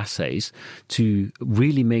range of assays to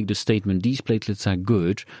really make the statement, these platelets are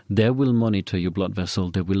good, they will monitor your blood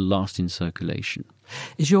vessel, they will last in circulation.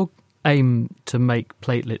 Is your aim to make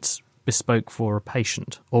platelets bespoke for a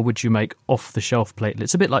patient, or would you make off-the-shelf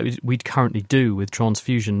platelets, a bit like we'd currently do with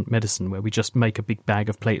transfusion medicine, where we just make a big bag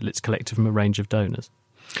of platelets collected from a range of donors?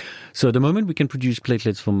 So at the moment we can produce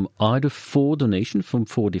platelets from either 4 donations from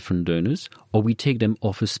 4 different donors, or we take them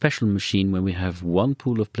off a special machine when we have one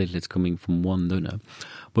pool of platelets coming from one donor.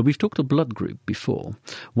 But we've talked a blood group before.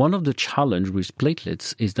 One of the challenges with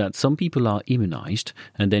platelets is that some people are immunized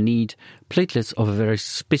and they need platelets of a very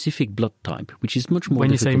specific blood type, which is much more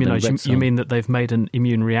when difficult. When you say immunized, you mean that they've made an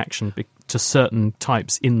immune reaction to certain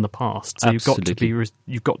types in the past. So Absolutely.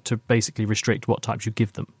 you've got to basically restrict what types you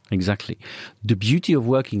give them. Exactly. The beauty of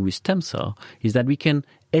working with stem cell is that we can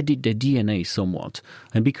edit the DNA somewhat.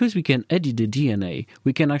 And because we can edit the DNA,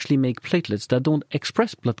 we can actually make platelets that don't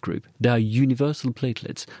express blood group. They are universal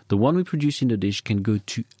platelets. The one we produce in the dish can go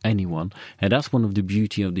to anyone. And that's one of the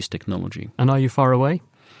beauty of this technology. And are you far away?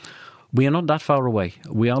 We are not that far away.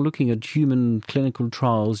 We are looking at human clinical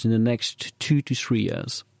trials in the next 2 to 3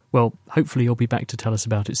 years. Well, hopefully you'll be back to tell us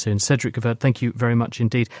about it soon. Cedric Gavert, thank you very much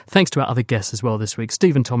indeed. Thanks to our other guests as well this week,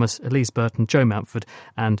 Stephen Thomas, Elise Burton, Joe Mountford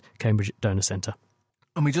and Cambridge Donor Centre.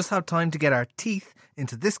 And we just have time to get our teeth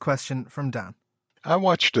into this question from Dan. I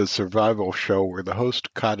watched a survival show where the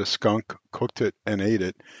host caught a skunk, cooked it, and ate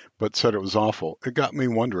it, but said it was awful. It got me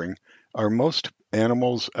wondering, are most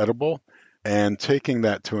animals edible? And taking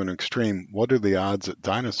that to an extreme, what are the odds that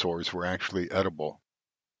dinosaurs were actually edible?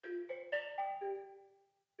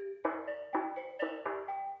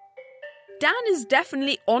 Dan is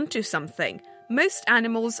definitely onto something. Most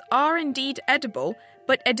animals are indeed edible,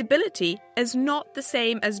 but edibility is not the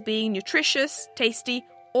same as being nutritious, tasty,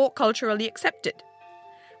 or culturally accepted.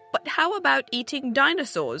 But how about eating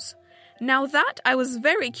dinosaurs? Now that I was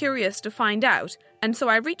very curious to find out, and so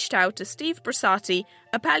I reached out to Steve Brasati,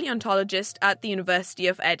 a paleontologist at the University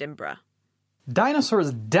of Edinburgh.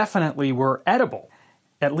 Dinosaurs definitely were edible,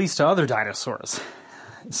 at least to other dinosaurs.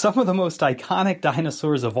 Some of the most iconic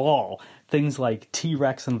dinosaurs of all, things like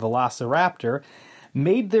T-Rex and Velociraptor,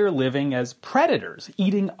 made their living as predators,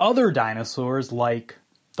 eating other dinosaurs like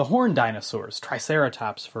the horned dinosaurs,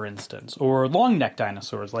 Triceratops for instance, or long-necked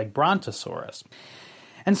dinosaurs like Brontosaurus.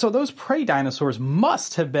 And so those prey dinosaurs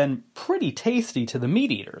must have been pretty tasty to the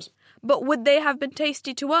meat eaters. But would they have been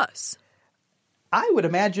tasty to us? I would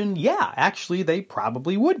imagine, yeah, actually they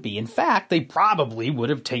probably would be. In fact, they probably would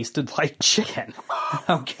have tasted like chicken.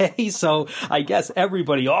 Okay, so I guess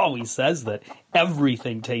everybody always says that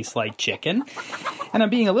everything tastes like chicken. And I'm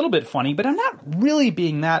being a little bit funny, but I'm not really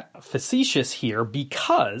being that facetious here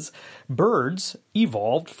because birds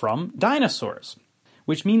evolved from dinosaurs,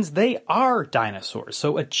 which means they are dinosaurs.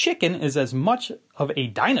 So a chicken is as much of a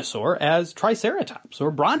dinosaur as Triceratops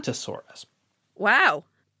or Brontosaurus. Wow.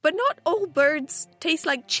 But not all birds taste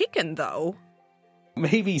like chicken, though.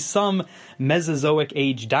 Maybe some Mesozoic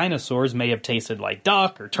age dinosaurs may have tasted like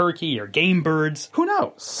duck or turkey or game birds. Who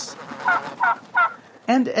knows?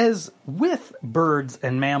 And as with birds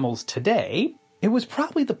and mammals today, it was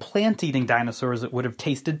probably the plant-eating dinosaurs that would have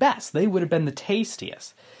tasted best. They would have been the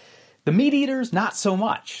tastiest. The meat eaters, not so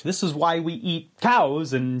much. This is why we eat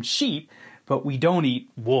cows and sheep, but we don't eat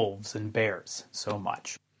wolves and bears so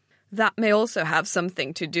much. That may also have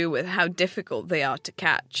something to do with how difficult they are to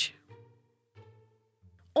catch.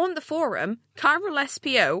 On the forum, Carol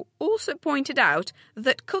SPO also pointed out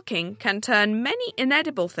that cooking can turn many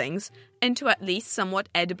inedible things into at least somewhat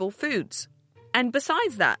edible foods. And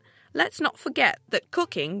besides that, let's not forget that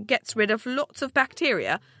cooking gets rid of lots of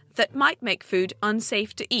bacteria that might make food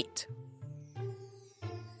unsafe to eat.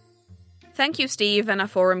 Thank you, Steve, and our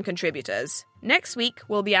forum contributors. Next week,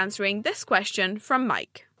 we'll be answering this question from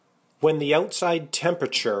Mike. When the outside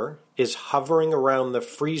temperature is hovering around the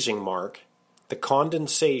freezing mark, the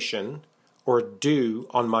condensation, or dew,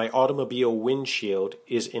 on my automobile windshield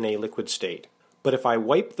is in a liquid state. But if I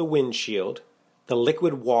wipe the windshield, the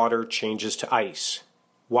liquid water changes to ice.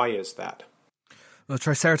 Why is that? Well,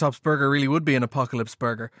 Triceratops burger really would be an apocalypse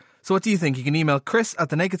burger. So what do you think? You can email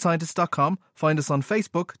chris@thenakedscientist.com, find us on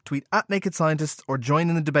Facebook, tweet @nakedscientists, or join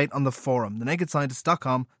in the debate on the forum,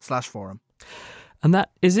 thenakedscientist.com/forum. And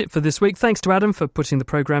that is it for this week. Thanks to Adam for putting the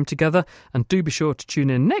programme together. And do be sure to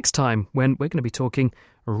tune in next time when we're going to be talking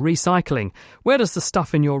recycling. Where does the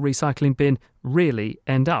stuff in your recycling bin really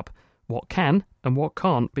end up? What can and what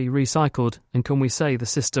can't be recycled? And can we say the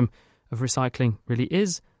system of recycling really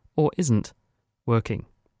is or isn't working?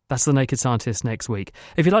 That's The Naked Scientist next week.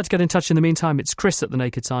 If you'd like to get in touch in the meantime, it's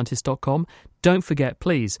chris@thenakedscientist.com. Don't forget,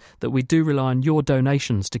 please, that we do rely on your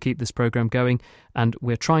donations to keep this programme going, and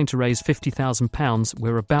we're trying to raise £50,000.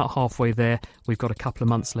 We're about halfway there. We've got a couple of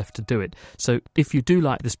months left to do it. So if you do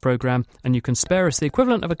like this programme and you can spare us the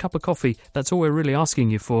equivalent of a cup of coffee, that's all we're really asking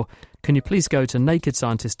you for, can you please go to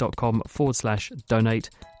nakedscientist.com/donate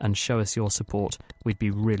and show us your support? We'd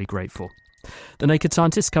be really grateful. The Naked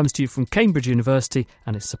Scientist comes to you from Cambridge University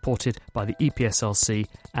and is supported by the EPSLC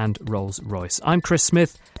and Rolls-Royce. I'm Chris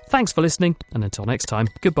Smith. Thanks for listening, and until next time,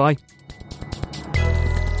 goodbye.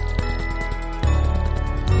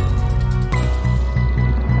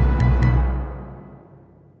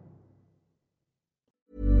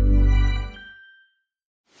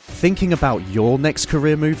 Thinking about your next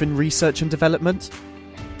career move in research and development?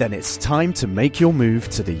 Then it's time to make your move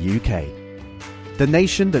to the UK. The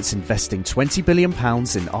nation that's investing £20 billion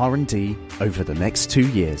in R&D over the next 2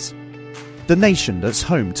 years. The nation that's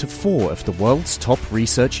home to 4 of the world's top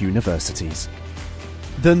research universities.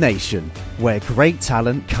 The nation where great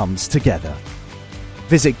talent comes together.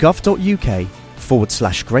 Visit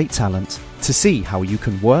gov.uk/great talent to see how you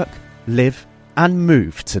can work, live and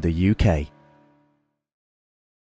move to the UK.